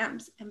candied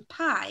yams and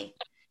pie.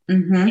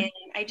 Mm-hmm. And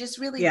I just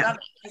really love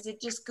it, because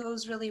it just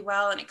goes really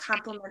well, and it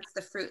complements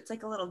the fruit. It's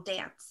like a little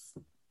dance.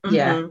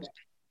 Yeah. Mm-hmm.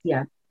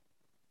 Yeah.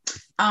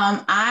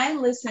 I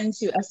listened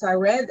to, so I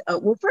read,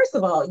 well, first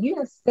of all, you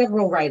have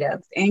several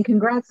write-ups, and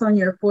congrats on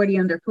your 40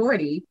 under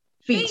 40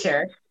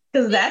 feature,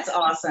 because that's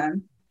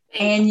awesome.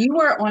 And you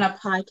were on a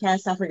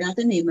podcast, I forgot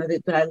the name of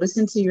it, but I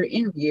listened to your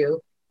interview.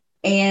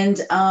 And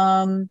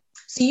so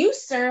you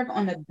serve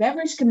on the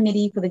beverage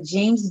committee for the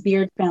James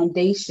Beard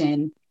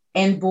Foundation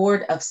and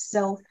board of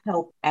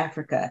Self-Help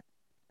Africa.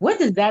 What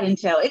does that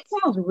entail? It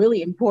sounds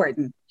really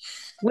important.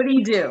 What do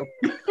you do?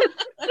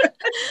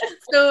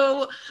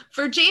 So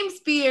for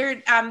James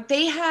Beard,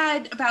 they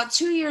had about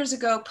 2 years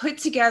ago put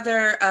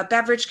together a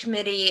beverage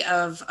committee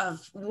of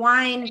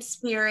wine,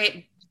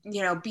 spirit,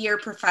 beer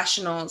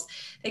professionals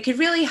that could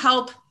really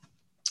help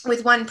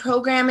with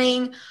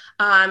programming,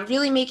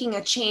 really making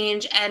a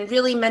change, and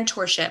really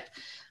mentorship.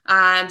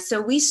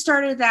 So we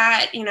started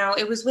that,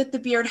 it was with the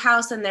Beard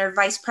House and their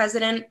vice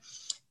president.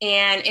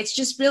 And it's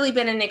just really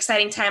been an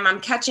exciting time. I'm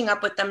catching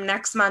up with them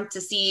next month to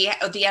see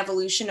the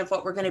evolution of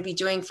what we're going to be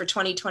doing for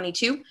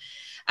 2022.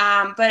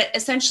 But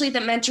essentially the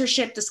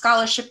mentorship, the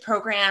scholarship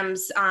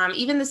programs,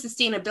 even the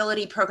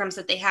sustainability programs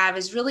that they have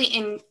is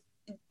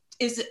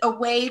a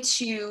way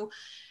to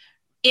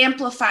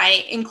amplify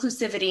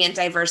inclusivity and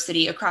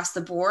diversity across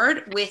the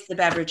board with the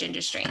beverage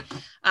industry.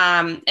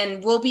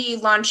 And we'll be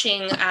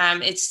launching,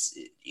 it's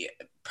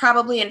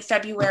probably in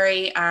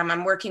February.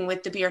 I'm working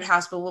with the Beard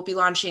House, but we'll be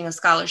launching a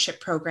scholarship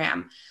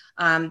program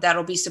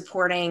that'll be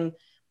supporting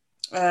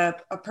a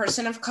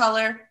person of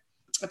color,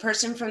 a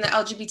person from the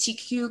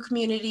LGBTQ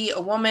community, a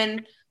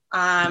woman,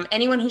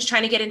 anyone who's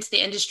trying to get into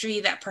the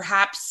industry that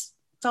perhaps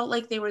felt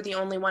like they were the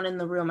only one in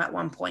the room at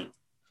one point.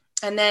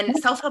 And then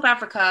Self-Help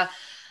Africa,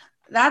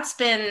 that's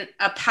been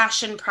a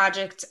passion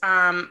project.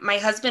 My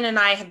husband and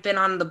I have been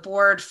on the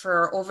board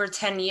for over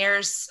 10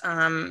 years.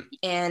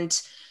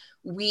 And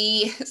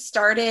we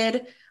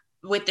started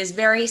with this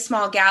very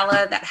small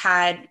gala that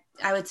had,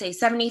 I would say,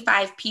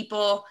 75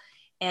 people,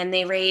 and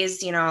they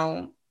raised,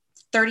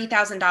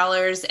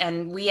 $30,000.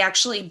 And we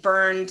actually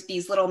burned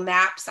these little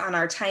maps on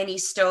our tiny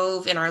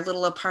stove in our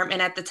little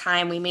apartment at the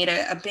time. We made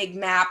a big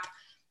map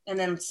and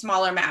then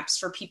smaller maps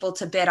for people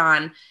to bid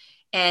on.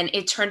 And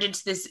it turned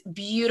into this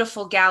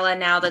beautiful gala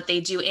now that they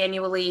do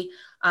annually,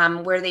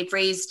 where they've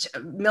raised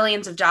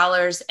millions of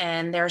dollars,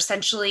 and they're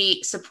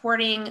essentially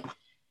supporting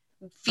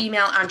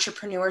female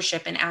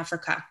entrepreneurship in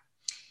Africa.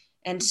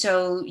 And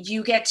so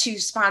you get to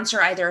sponsor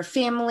either a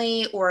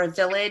family or a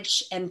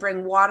village and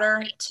bring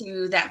water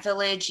to that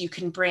village. You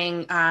can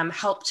bring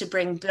help to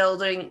bring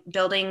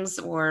buildings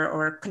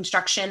or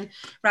construction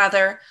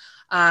rather,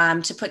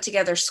 to put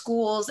together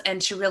schools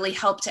and to really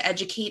help to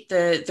educate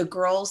the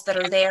girls that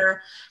are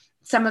there.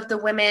 Some of the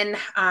women,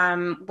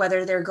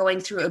 whether they're going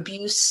through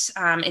abuse,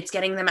 it's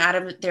getting them out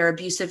of their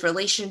abusive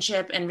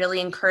relationship and really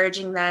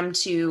encouraging them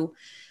to,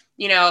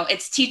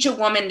 it's teach a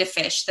woman to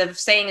fish. The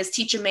saying is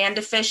teach a man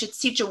to fish. It's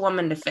teach a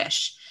woman to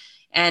fish.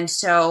 And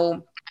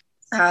so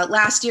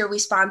last year we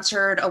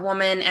sponsored a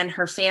woman and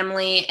her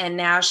family, and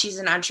now she's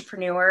an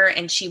entrepreneur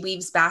and she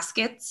weaves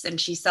baskets and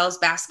she sells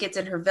baskets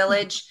in her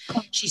village.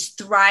 She's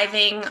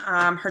thriving.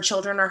 Her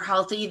children are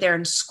healthy. They're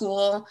in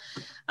school.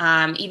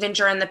 Even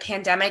during the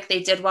pandemic,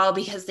 they did well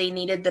because they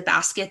needed the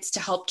baskets to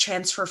help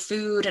transfer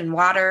food and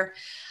water.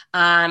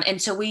 And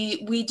so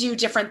we do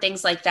different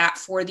things like that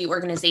for the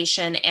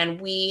organization. And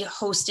we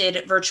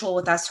Virtual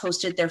With Us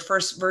hosted their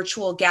first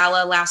virtual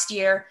gala last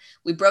year.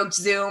 We broke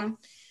Zoom.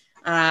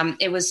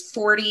 It was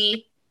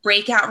 40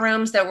 breakout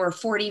rooms. There were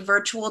 40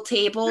 virtual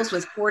tables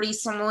with 40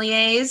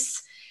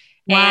 sommeliers.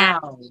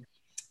 Wow. And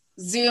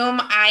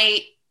Zoom,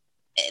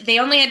 they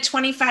only had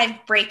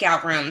 25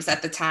 breakout rooms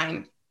at the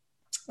time.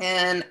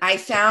 And I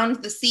found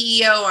the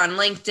CEO on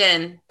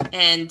LinkedIn,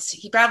 and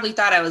he probably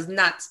thought I was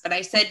nuts, but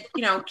I said,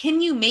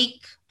 can you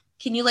make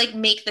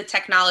the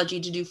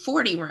technology to do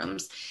 40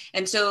 rooms?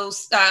 And so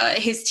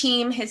his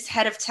team, his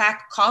head of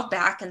tech called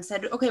back and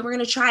said, okay, we're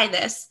going to try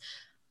this.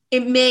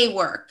 It may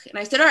work. And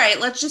I said, all right,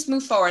 let's just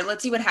move forward.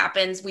 Let's see what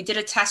happens. We did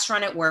a test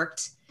run. It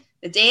worked.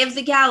 The day of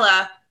the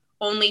gala,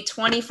 only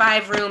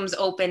 25 rooms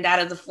opened out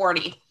of the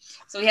 40.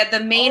 So we had the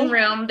main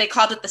room. They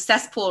called it the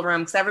cesspool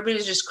room because everybody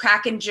was just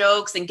cracking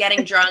jokes and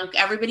getting drunk.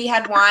 Everybody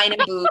had wine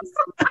and booze.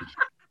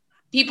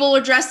 People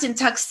were dressed in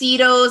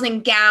tuxedos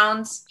and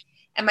gowns.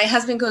 And my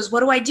husband goes,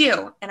 what do I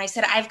do? And I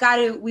said,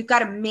 we've got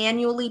to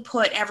manually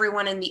put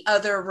everyone in the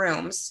other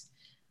rooms,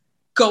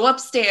 go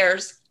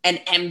upstairs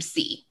and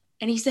MC.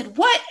 And he said,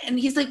 what? And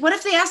he's like, what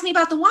if they ask me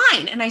about the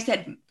wine? And I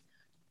said,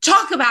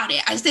 talk about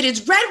it. I said,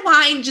 it's red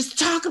wine. Just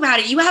talk about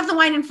it. You have the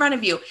wine in front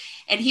of you.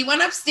 And he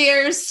went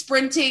upstairs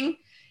sprinting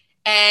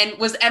and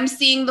was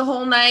emceeing the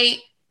whole night,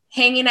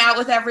 hanging out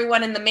with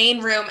everyone in the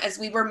main room as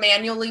we were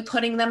manually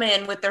putting them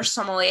in with their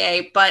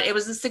sommelier. But it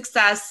was a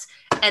success,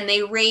 and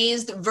they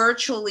raised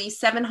virtually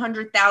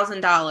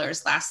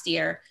 $700,000 last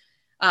year.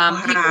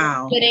 Wow. People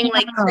were bidding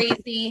like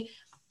crazy.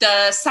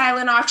 The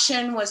silent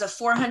auction was a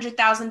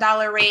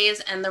 $400,000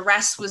 raise, and the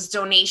rest was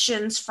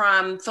donations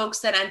from folks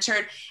that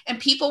entered, and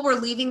people were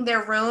leaving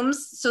their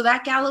rooms. So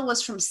that gala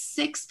was from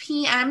 6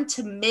 p.m.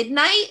 to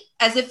midnight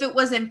as if it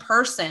was in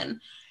person.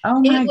 Oh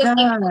my God.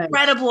 It was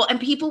incredible. And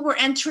people were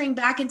entering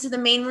back into the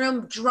main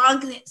room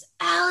drunk.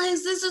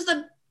 Alex, this is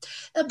the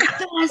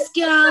best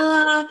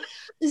gala.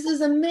 This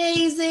is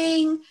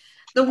amazing.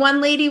 The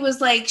one lady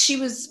was like, she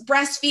was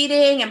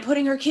breastfeeding and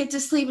putting her kid to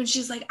sleep. And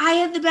she's like, I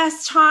had the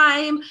best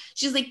time.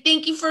 She's like,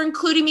 thank you for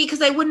including me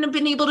because I wouldn't have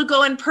been able to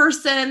go in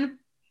person.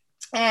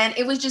 And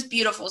it was just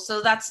beautiful.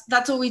 So that's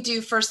what we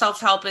do for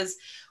self-help is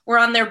were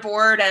on their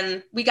board,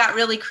 and we got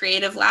really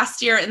creative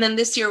last year. And then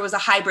this year was a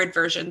hybrid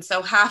version.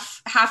 So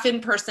half in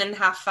person,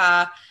 half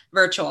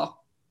virtual.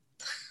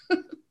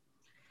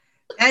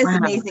 That is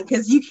amazing,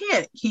 because you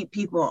can't keep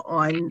people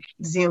on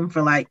Zoom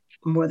for like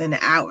more than an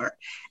hour,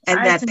 and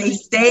that they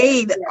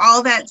stayed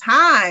all that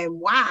time.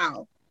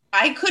 Wow.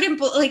 I couldn't,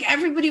 like,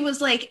 everybody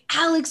was like,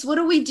 Alex, what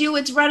do we do?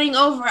 It's running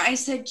over. I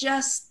said,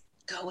 just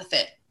go with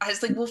it. I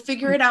was like, we'll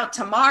figure it out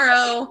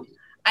tomorrow.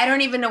 I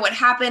don't even know what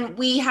happened.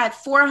 We had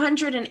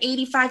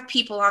 485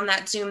 people on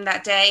that Zoom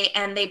that day,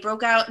 and they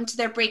broke out into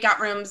their breakout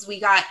rooms.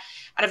 We got,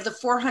 out of the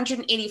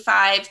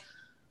 485,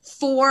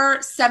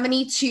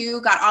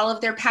 472 got all of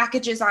their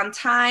packages on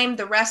time.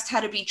 The rest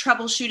had to be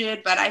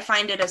troubleshooted, but I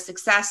find it a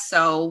success.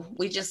 So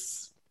we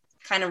just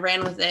kind of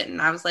ran with it.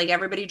 And I was like,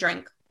 everybody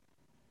drink.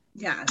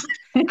 Yeah.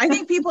 I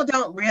think people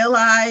don't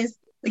realize,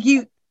 like,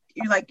 you're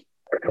like,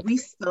 we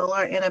still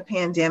are in a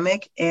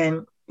pandemic,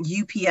 and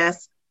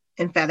UPS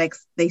and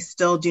FedEx, they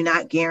still do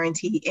not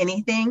guarantee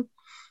anything,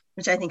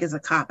 which I think is a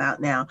cop out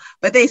now,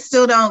 but they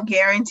still don't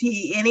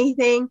guarantee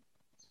anything.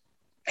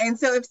 And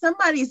so if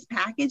somebody's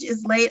package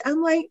is late,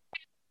 I'm like,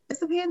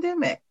 it's a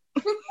pandemic.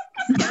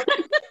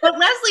 But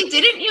Leslie,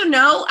 didn't you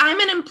know I'm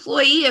an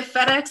employee of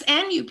FedEx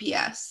and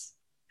UPS?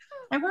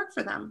 I work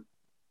for them.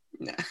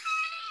 No.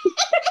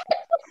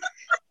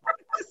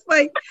 It's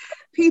like,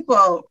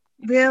 people,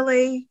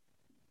 really?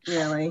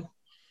 Yeah.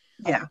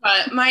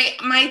 But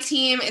my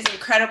team is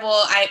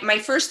incredible. My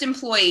first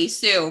employee,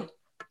 Sue,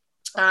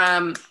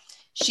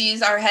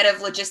 she's our head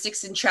of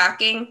logistics and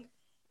tracking,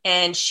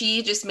 and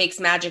she just makes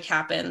magic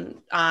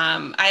happen.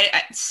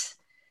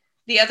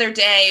 The other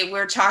day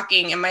we're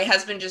talking, and my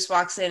husband just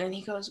walks in and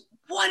he goes,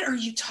 what are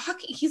you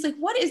talking? He's like,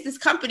 what is this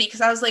company?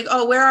 Because I was like,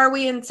 oh, where are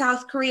we? In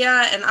South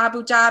Korea and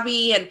Abu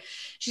Dhabi. And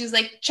she's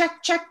like, check.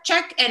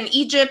 And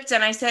Egypt.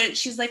 And I said,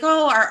 she's like,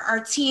 oh,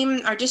 our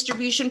team, our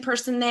distribution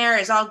person there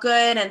is all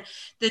good. And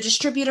the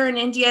distributor in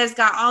India has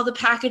got all the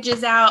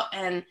packages out.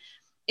 And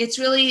it's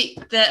really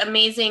the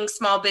amazing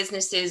small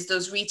businesses,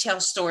 those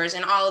retail stores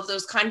in all of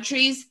those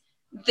countries.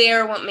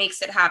 They're what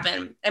makes it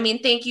happen. I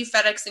mean, thank you,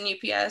 FedEx and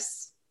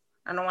UPS.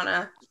 I don't want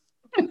to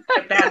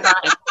get bad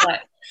vibes, but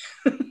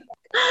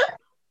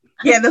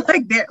yeah, they're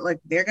like,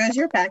 there goes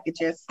your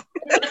packages.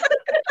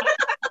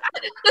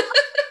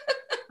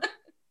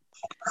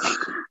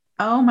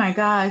 Oh my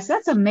gosh,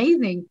 that's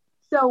amazing.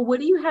 So what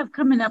do you have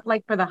coming up,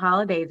 like, for the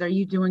holidays? Are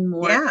you doing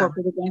more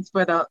corporate events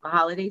for the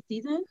holiday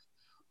season?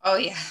 Oh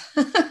yeah.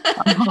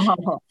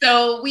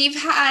 So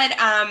we've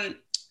had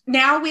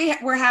now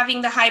we're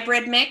having the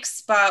hybrid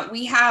mix, but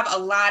we have a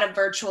lot of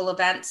virtual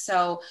events.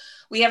 So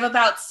we have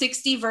about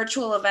 60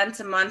 virtual events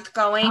a month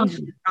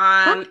going.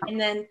 And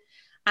then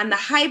on the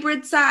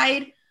hybrid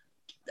side,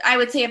 I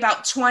would say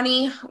about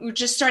 20. We're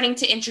just starting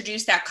to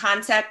introduce that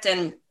concept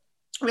and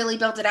really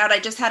build it out. I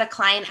just had a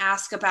client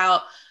ask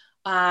about,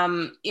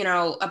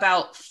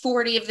 about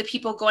 40 of the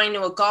people going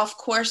to a golf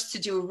course to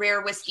do a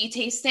rare whiskey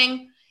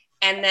tasting.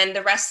 And then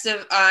the rest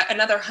of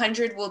another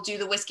 100 will do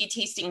the whiskey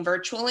tasting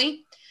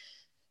virtually.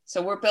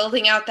 So we're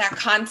building out that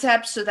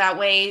concept so that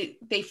way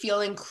they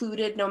feel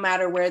included no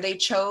matter where they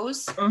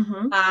chose.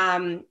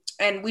 Mm-hmm.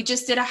 And we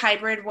just did a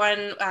hybrid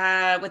one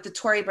with the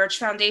Tory Burch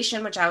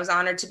Foundation, which I was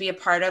honored to be a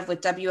part of,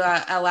 with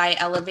WLI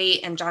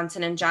Elevate and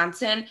Johnson &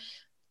 Johnson.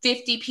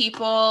 50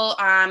 people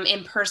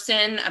in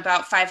person,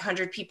 about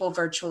 500 people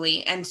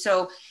virtually. And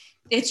so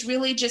it's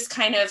really just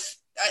kind of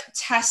a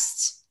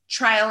test,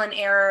 trial and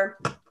error,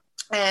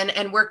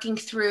 and working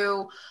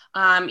through,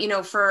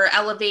 for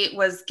Elevate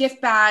was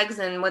gift bags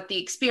and what the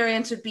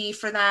experience would be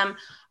for them.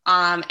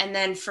 And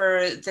then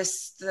for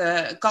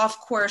the golf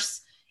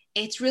course,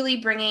 it's really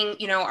bringing,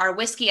 our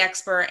whiskey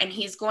expert, and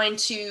he's going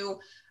to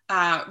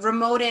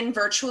remote in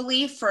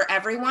virtually for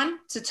everyone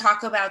to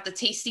talk about the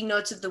tasting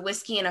notes of the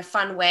whiskey in a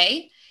fun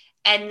way.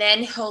 And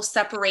then he'll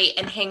separate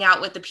and hang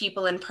out with the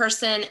people in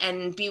person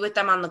and be with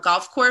them on the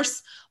golf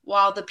course,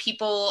 while the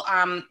people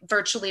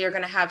virtually are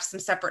going to have some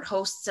separate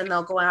hosts, and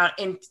they'll go out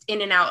in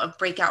and out of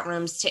breakout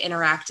rooms to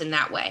interact in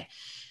that way.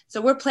 So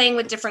we're playing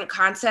with different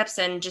concepts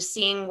and just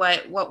seeing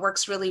what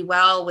works really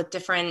well with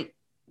different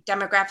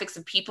demographics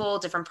of people,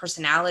 different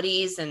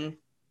personalities, and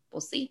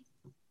we'll see.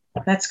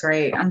 That's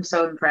great. I'm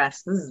so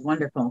impressed. This is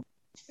wonderful.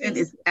 It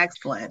is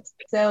excellent.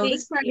 So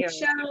this part of the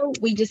show,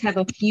 we just have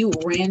a few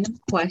random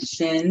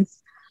questions.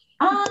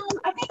 I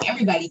think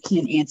everybody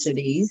can answer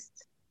these,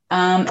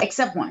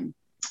 except one.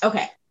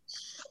 Okay.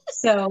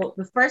 So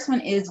the first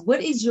one is,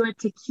 what is your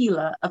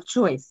tequila of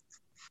choice?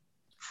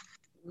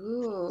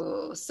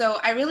 Ooh, so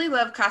I really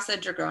love Casa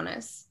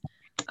Dragones,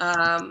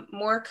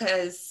 more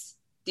because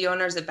the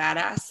owner's a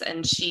badass,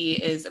 and she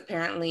is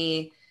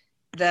apparently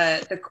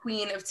the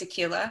queen of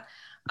tequila.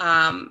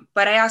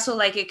 But I also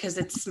like it because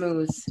it's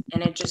smooth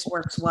and it just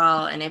works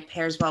well, and it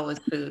pairs well with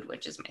food,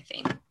 which is my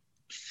thing.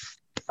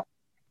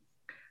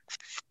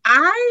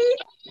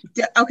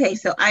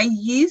 So I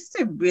used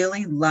to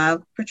really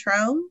love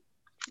Patron.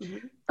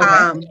 Mm-hmm.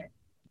 Okay.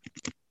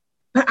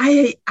 But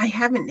I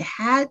haven't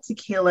had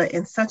tequila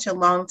in such a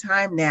long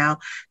time now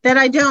that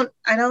I don't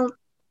have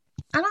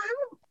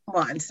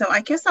one. So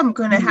I guess I'm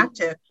going to have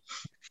to,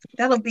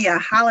 that'll be a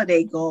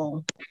holiday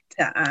goal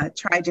to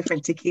try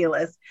different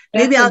tequilas.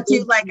 Maybe I'll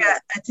do like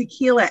a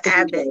tequila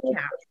advent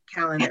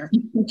calendar.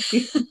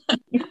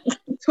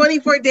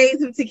 24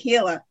 days of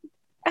tequila.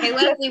 Hey,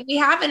 Leslie, we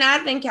have an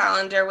advent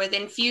calendar with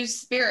infused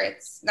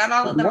spirits. Not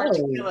all of them are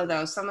tequila,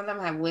 though. Some of them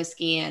have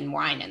whiskey and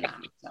wine in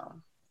them. So.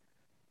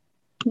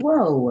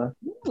 Whoa.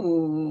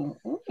 Ooh.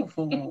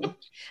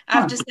 I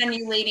have to send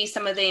you ladies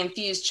some of the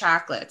infused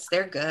chocolates.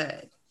 They're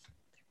good.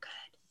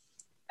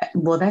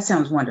 Well, that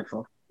sounds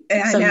wonderful.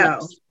 I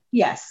know.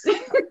 Yes.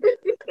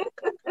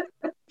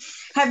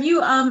 Have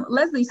you,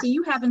 Leslie, so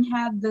you haven't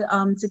had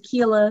the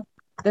tequila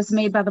that's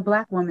made by the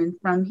Black woman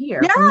from here?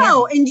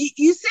 No, and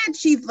you said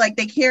she's like,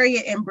 they carry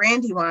it in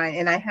brandy wine,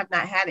 and I have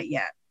not had it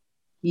yet.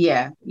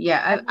 Yeah.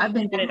 I've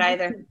been through it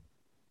either.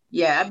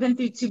 Yeah, I've been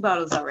through 2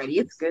 bottles already.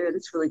 It's good.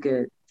 It's really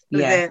good.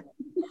 Yeah.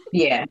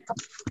 Yeah.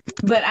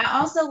 But I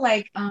also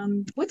like,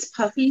 what's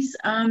Puffy's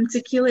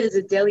tequila? Is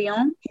it De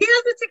Leon?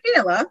 Here's the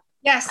tequila.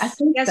 Yes. I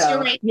think so. You're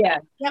right. Yeah.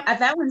 Yep.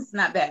 That one's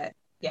not bad.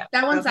 Yeah.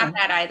 That one's not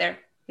bad either.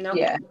 No.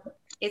 Yeah.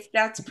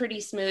 That's pretty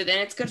smooth, and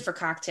it's good for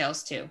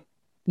cocktails too.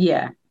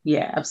 Yeah,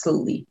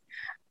 absolutely.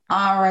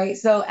 All right.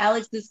 So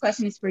Alex, this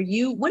question is for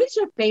you. What is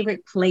your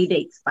favorite play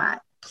date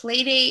spot?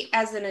 Play date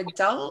as an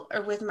adult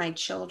or with my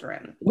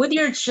children? With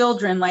your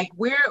children. Like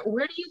where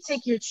do you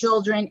take your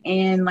children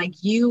and like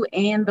you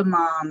and the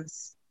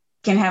moms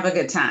can have a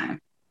good time?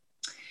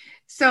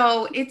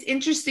 So it's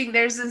interesting.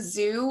 There's a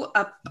zoo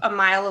up a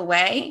mile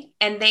away,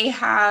 and they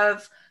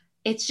have,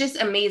 it's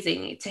just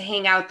amazing to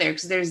hang out there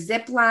because there's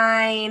zip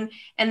line,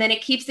 and then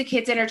it keeps the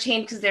kids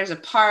entertained because there's a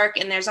park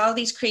and there's all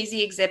these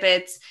crazy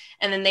exhibits,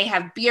 and then they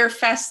have beer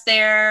fest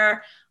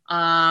there,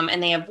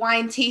 and they have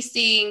wine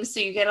tasting, so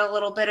you get a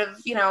little bit of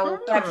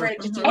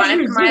beverage. If you want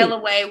it a mile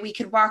away, we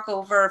could walk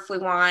over if we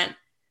want.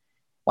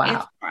 Wow.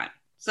 It's fun.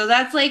 So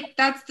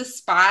that's the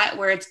spot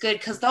where it's good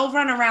because they'll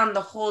run around the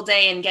whole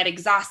day and get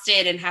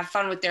exhausted and have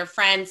fun with their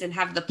friends and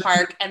have the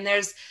park, and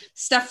there's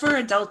stuff for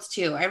adults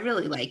too. I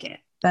really like it.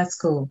 That's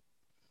cool.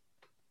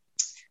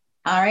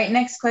 All right,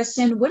 next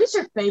question. What is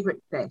your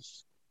favorite fish?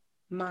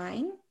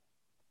 Mine?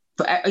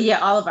 Yeah,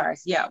 all of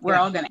ours. Yeah, we're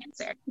all going to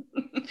answer.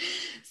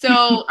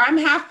 So I'm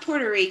half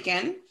Puerto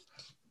Rican,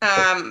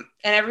 and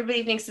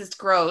everybody thinks it's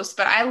gross,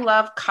 but I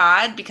love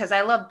cod because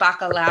I love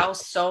bacalao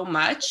so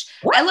much.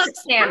 What? I love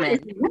salmon.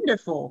 That is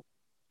wonderful.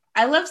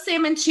 I love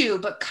salmon too,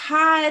 but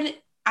cod,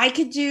 I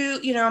could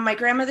do, my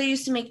grandmother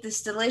used to make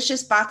this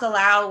delicious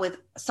bacalao with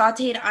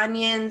sauteed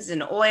onions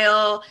and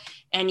oil,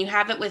 and you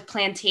have it with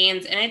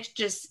plantains, and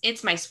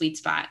it's my sweet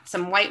spot.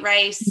 Some white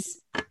rice.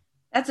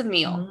 That's a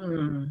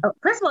meal. Oh,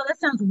 first of all, that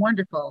sounds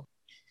wonderful.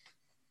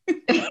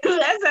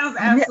 That sounds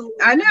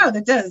absolutely. I know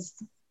that does.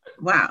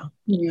 Wow.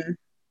 Yeah.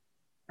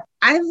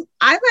 I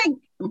like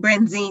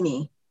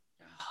branzini.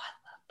 Oh, I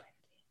love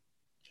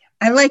branzini.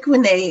 I like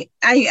when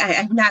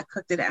I've not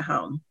cooked it at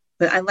home,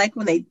 but I like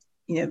when they,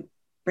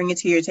 bring it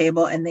to your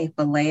table and they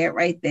fillet it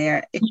right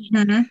there.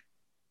 Mm-hmm.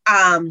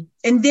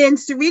 And then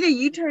Sarita,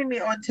 you turned me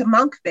on to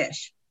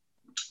monkfish.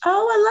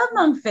 Oh, I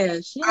love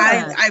monkfish.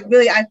 Yeah.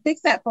 I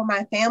fixed that for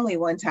my family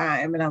one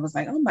time, and I was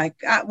like, oh my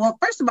God. Well,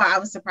 first of all, I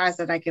was surprised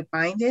that I could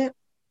find it.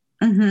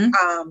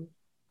 Mm-hmm.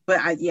 But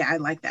I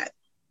like that.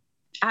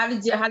 How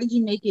did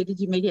you make it?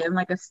 Did you make it in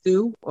like a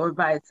stew or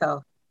by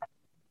itself?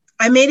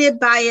 I made it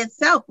by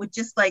itself with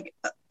just like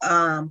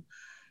a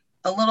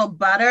little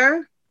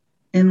butter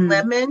and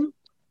lemon,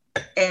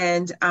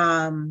 and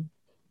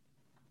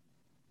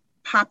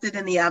popped it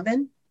in the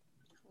oven.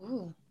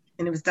 Ooh.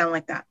 And it was done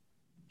like that.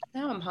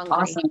 Now I'm hungry.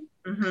 Awesome.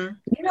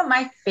 Mm-hmm.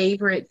 My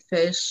favorite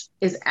fish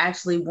is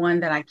actually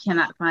one that I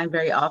cannot find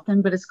very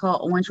often, but it's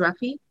called orange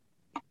roughy.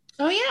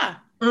 Oh yeah.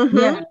 Mm-hmm.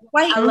 Yeah,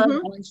 White. I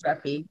love orange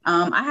roughy.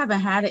 I haven't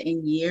had it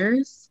in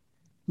years,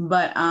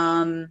 but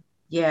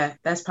yeah,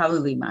 that's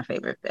probably my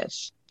favorite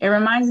fish. It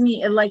reminds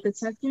me of like the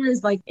texture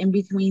is like in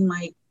between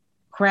like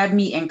crab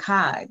meat and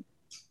cod,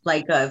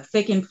 like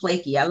thick and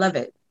flaky. I love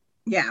it.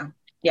 Yeah.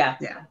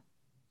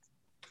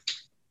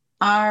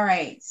 All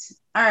right.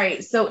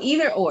 So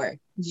either or,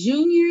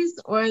 Junior's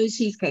or the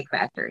Cheesecake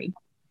Factory.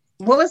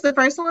 What was the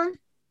first one?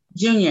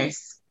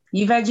 Junior's.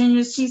 You've had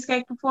Junior's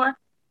cheesecake before?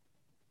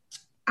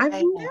 I've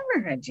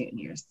never had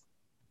Junior's.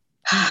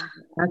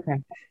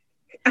 Okay.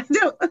 I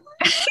don't.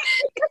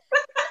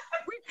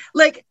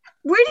 Like,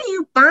 where do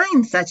you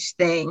find such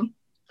thing?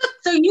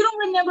 So you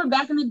don't remember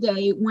back in the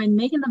day when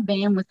making the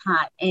band was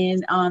hot,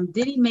 and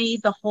Diddy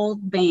made the whole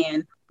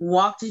band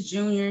walk to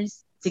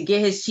Junior's to get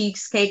his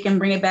cheesecake and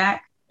bring it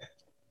back?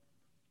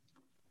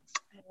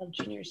 I love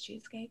Junior's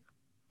cheesecake.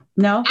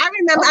 No, I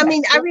remember.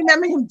 Okay. I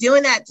remember him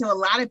doing that to a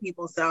lot of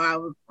people. So I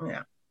was,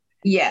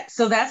 yeah.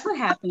 So that's what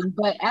happened.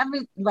 But at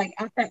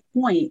that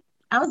point,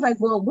 I was like,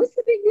 well, what's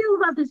the big deal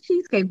about this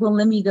cheesecake? Well,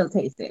 let me go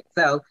taste it.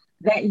 So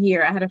that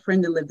year, I had a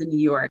friend that lived in New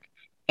York,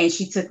 and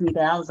she took me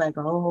there. I was like,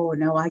 oh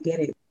no, I get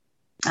it.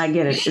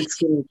 It's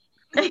good.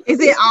 Is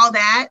it all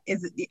that?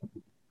 Is it?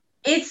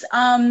 It's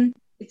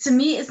to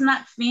me, it's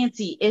not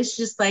fancy. It's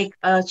just like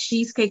a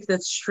cheesecake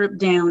that's stripped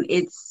down.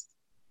 It's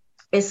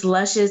It's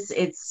luscious.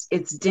 It's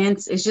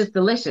dense. It's just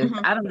delicious.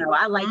 I don't know.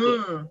 I like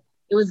it.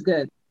 It was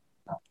good.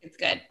 It's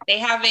good. They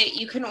have it.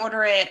 You can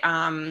order it.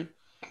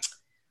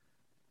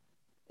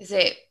 Is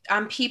it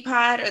on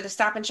Peapod or the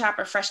Stop and Shop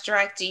or Fresh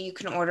Direct? You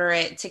can order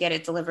it to get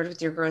it delivered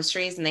with your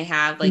groceries, and they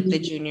have like the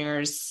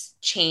Junior's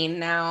chain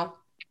now.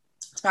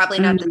 It's probably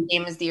not the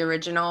same as the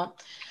original.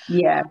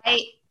 Yeah.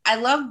 I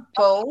love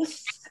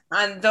both.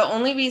 The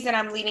only reason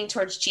I'm leaning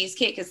towards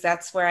cheesecake is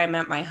that's where I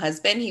met my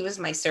husband. He was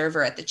my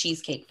server at the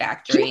Cheesecake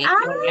Factory. Yeah.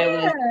 When I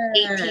was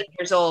 18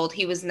 years old.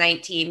 He was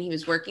 19. He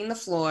was working the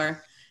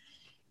floor,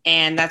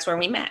 and that's where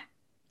we met.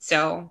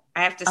 So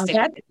I have to stick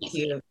with it.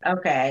 Cute.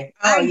 Okay.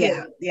 Oh,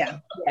 yeah.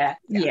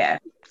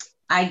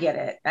 I get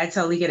it. I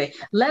totally get it.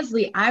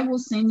 Leslie, I will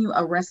send you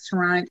a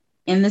restaurant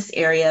in this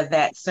area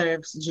that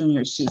serves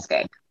Junior's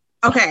cheesecake.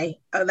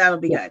 Okay. Oh, that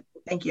would be good.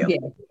 Thank you.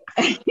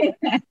 Yeah.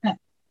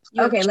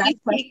 Okay, last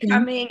question.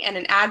 Coming and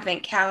an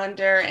advent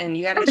calendar, and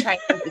you got to try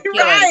something.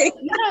 Right.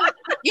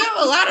 You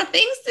have a lot of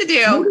things to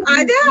do.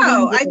 I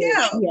know.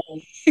 Yeah.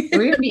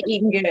 We're gonna be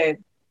eating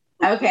good.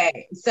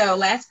 Okay, so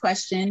last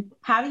question.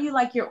 How do you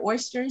like your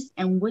oysters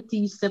and what do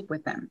you sip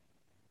with them?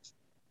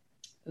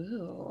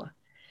 Ooh.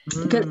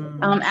 Because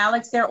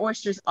Alex, there are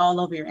oysters all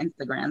over your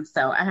Instagram.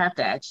 So I have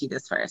to ask you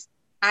this first.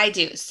 I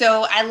do.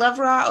 So I love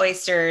raw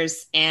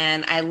oysters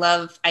and I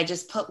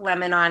just put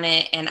lemon on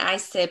it and I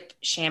sip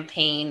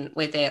champagne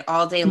with it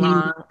all day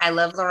long. I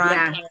love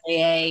Laurent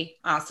Perrier,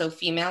 also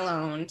female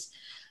owned.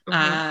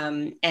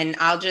 And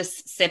I'll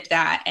just sip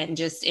that and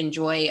just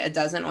enjoy a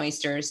dozen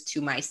oysters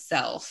to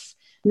myself.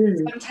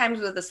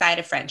 Sometimes with a side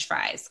of French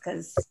fries,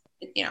 because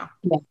Yeah.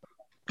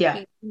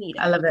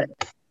 I love it.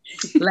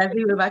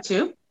 Leslie, what about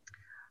you?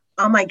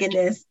 Oh my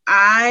goodness.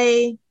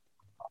 I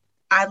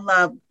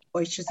love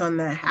oysters on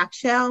the half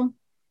shell.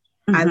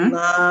 I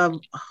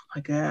love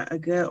a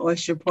good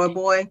oyster poor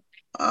boy.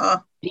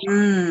 Oh.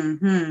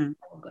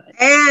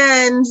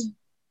 And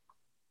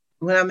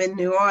when I'm in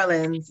New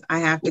Orleans, I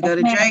have to go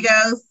to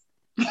Drago's.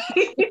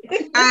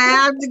 I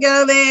have to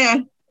go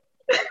there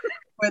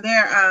for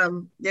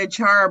their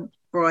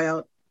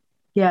charbroiled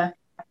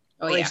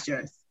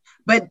oysters.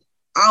 But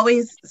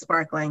always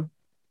sparkling.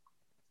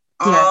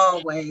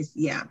 Always,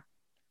 the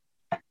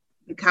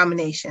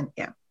combination,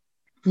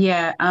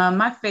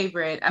 my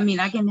favorite, I mean,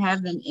 I can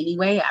have them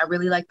anyway. I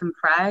really like them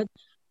fried,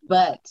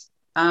 but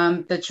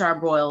the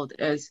charbroiled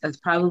is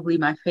probably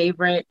my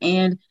favorite.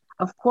 And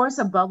of course,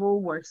 a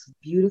bubble works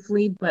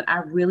beautifully, but I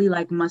really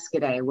like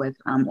muscadet with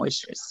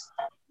oysters.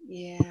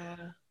 It's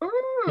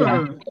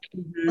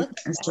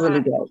really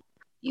good.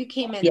 You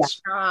came in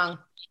strong.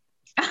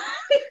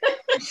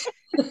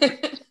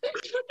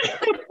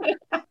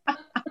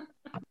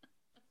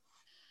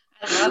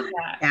 I love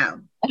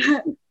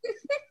that.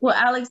 Well,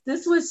 Alex,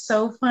 this was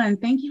so fun.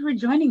 Thank you for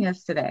joining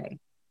us today.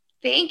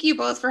 Thank you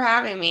both for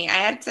having me. I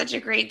had such a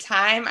great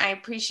time. I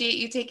appreciate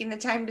you taking the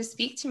time to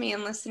speak to me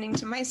and listening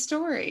to my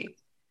story.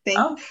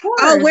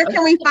 Where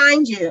can we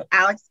find you,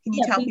 Alex? Can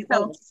you tell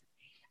people?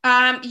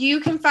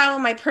 You can follow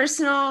my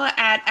personal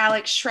at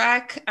Alex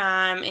Schreck,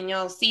 and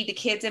you'll see the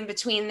kids in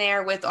between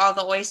there with all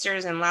the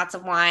oysters and lots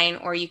of wine,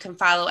 or you can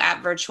follow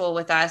at Virtual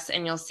with Us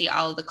and you'll see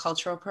all of the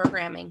cultural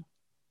programming.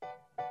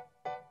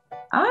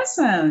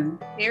 Awesome.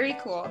 Very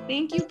cool.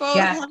 Thank you both.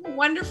 Have a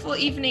wonderful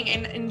evening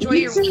and enjoy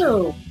your week.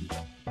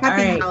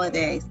 Happy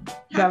holidays.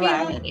 Happy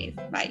holidays.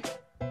 Bye.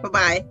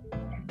 Bye-bye.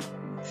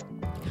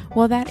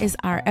 Well, that is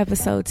our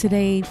episode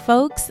today,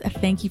 folks.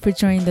 Thank you for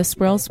joining the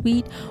Swirl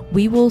Suite.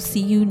 We will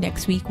see you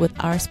next week with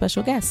our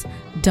special guest.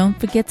 Don't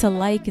forget to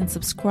like and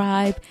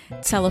subscribe.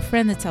 Tell a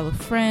friend to tell a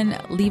friend.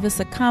 Leave us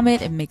a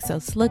comment. It makes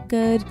us look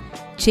good.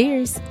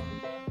 Cheers.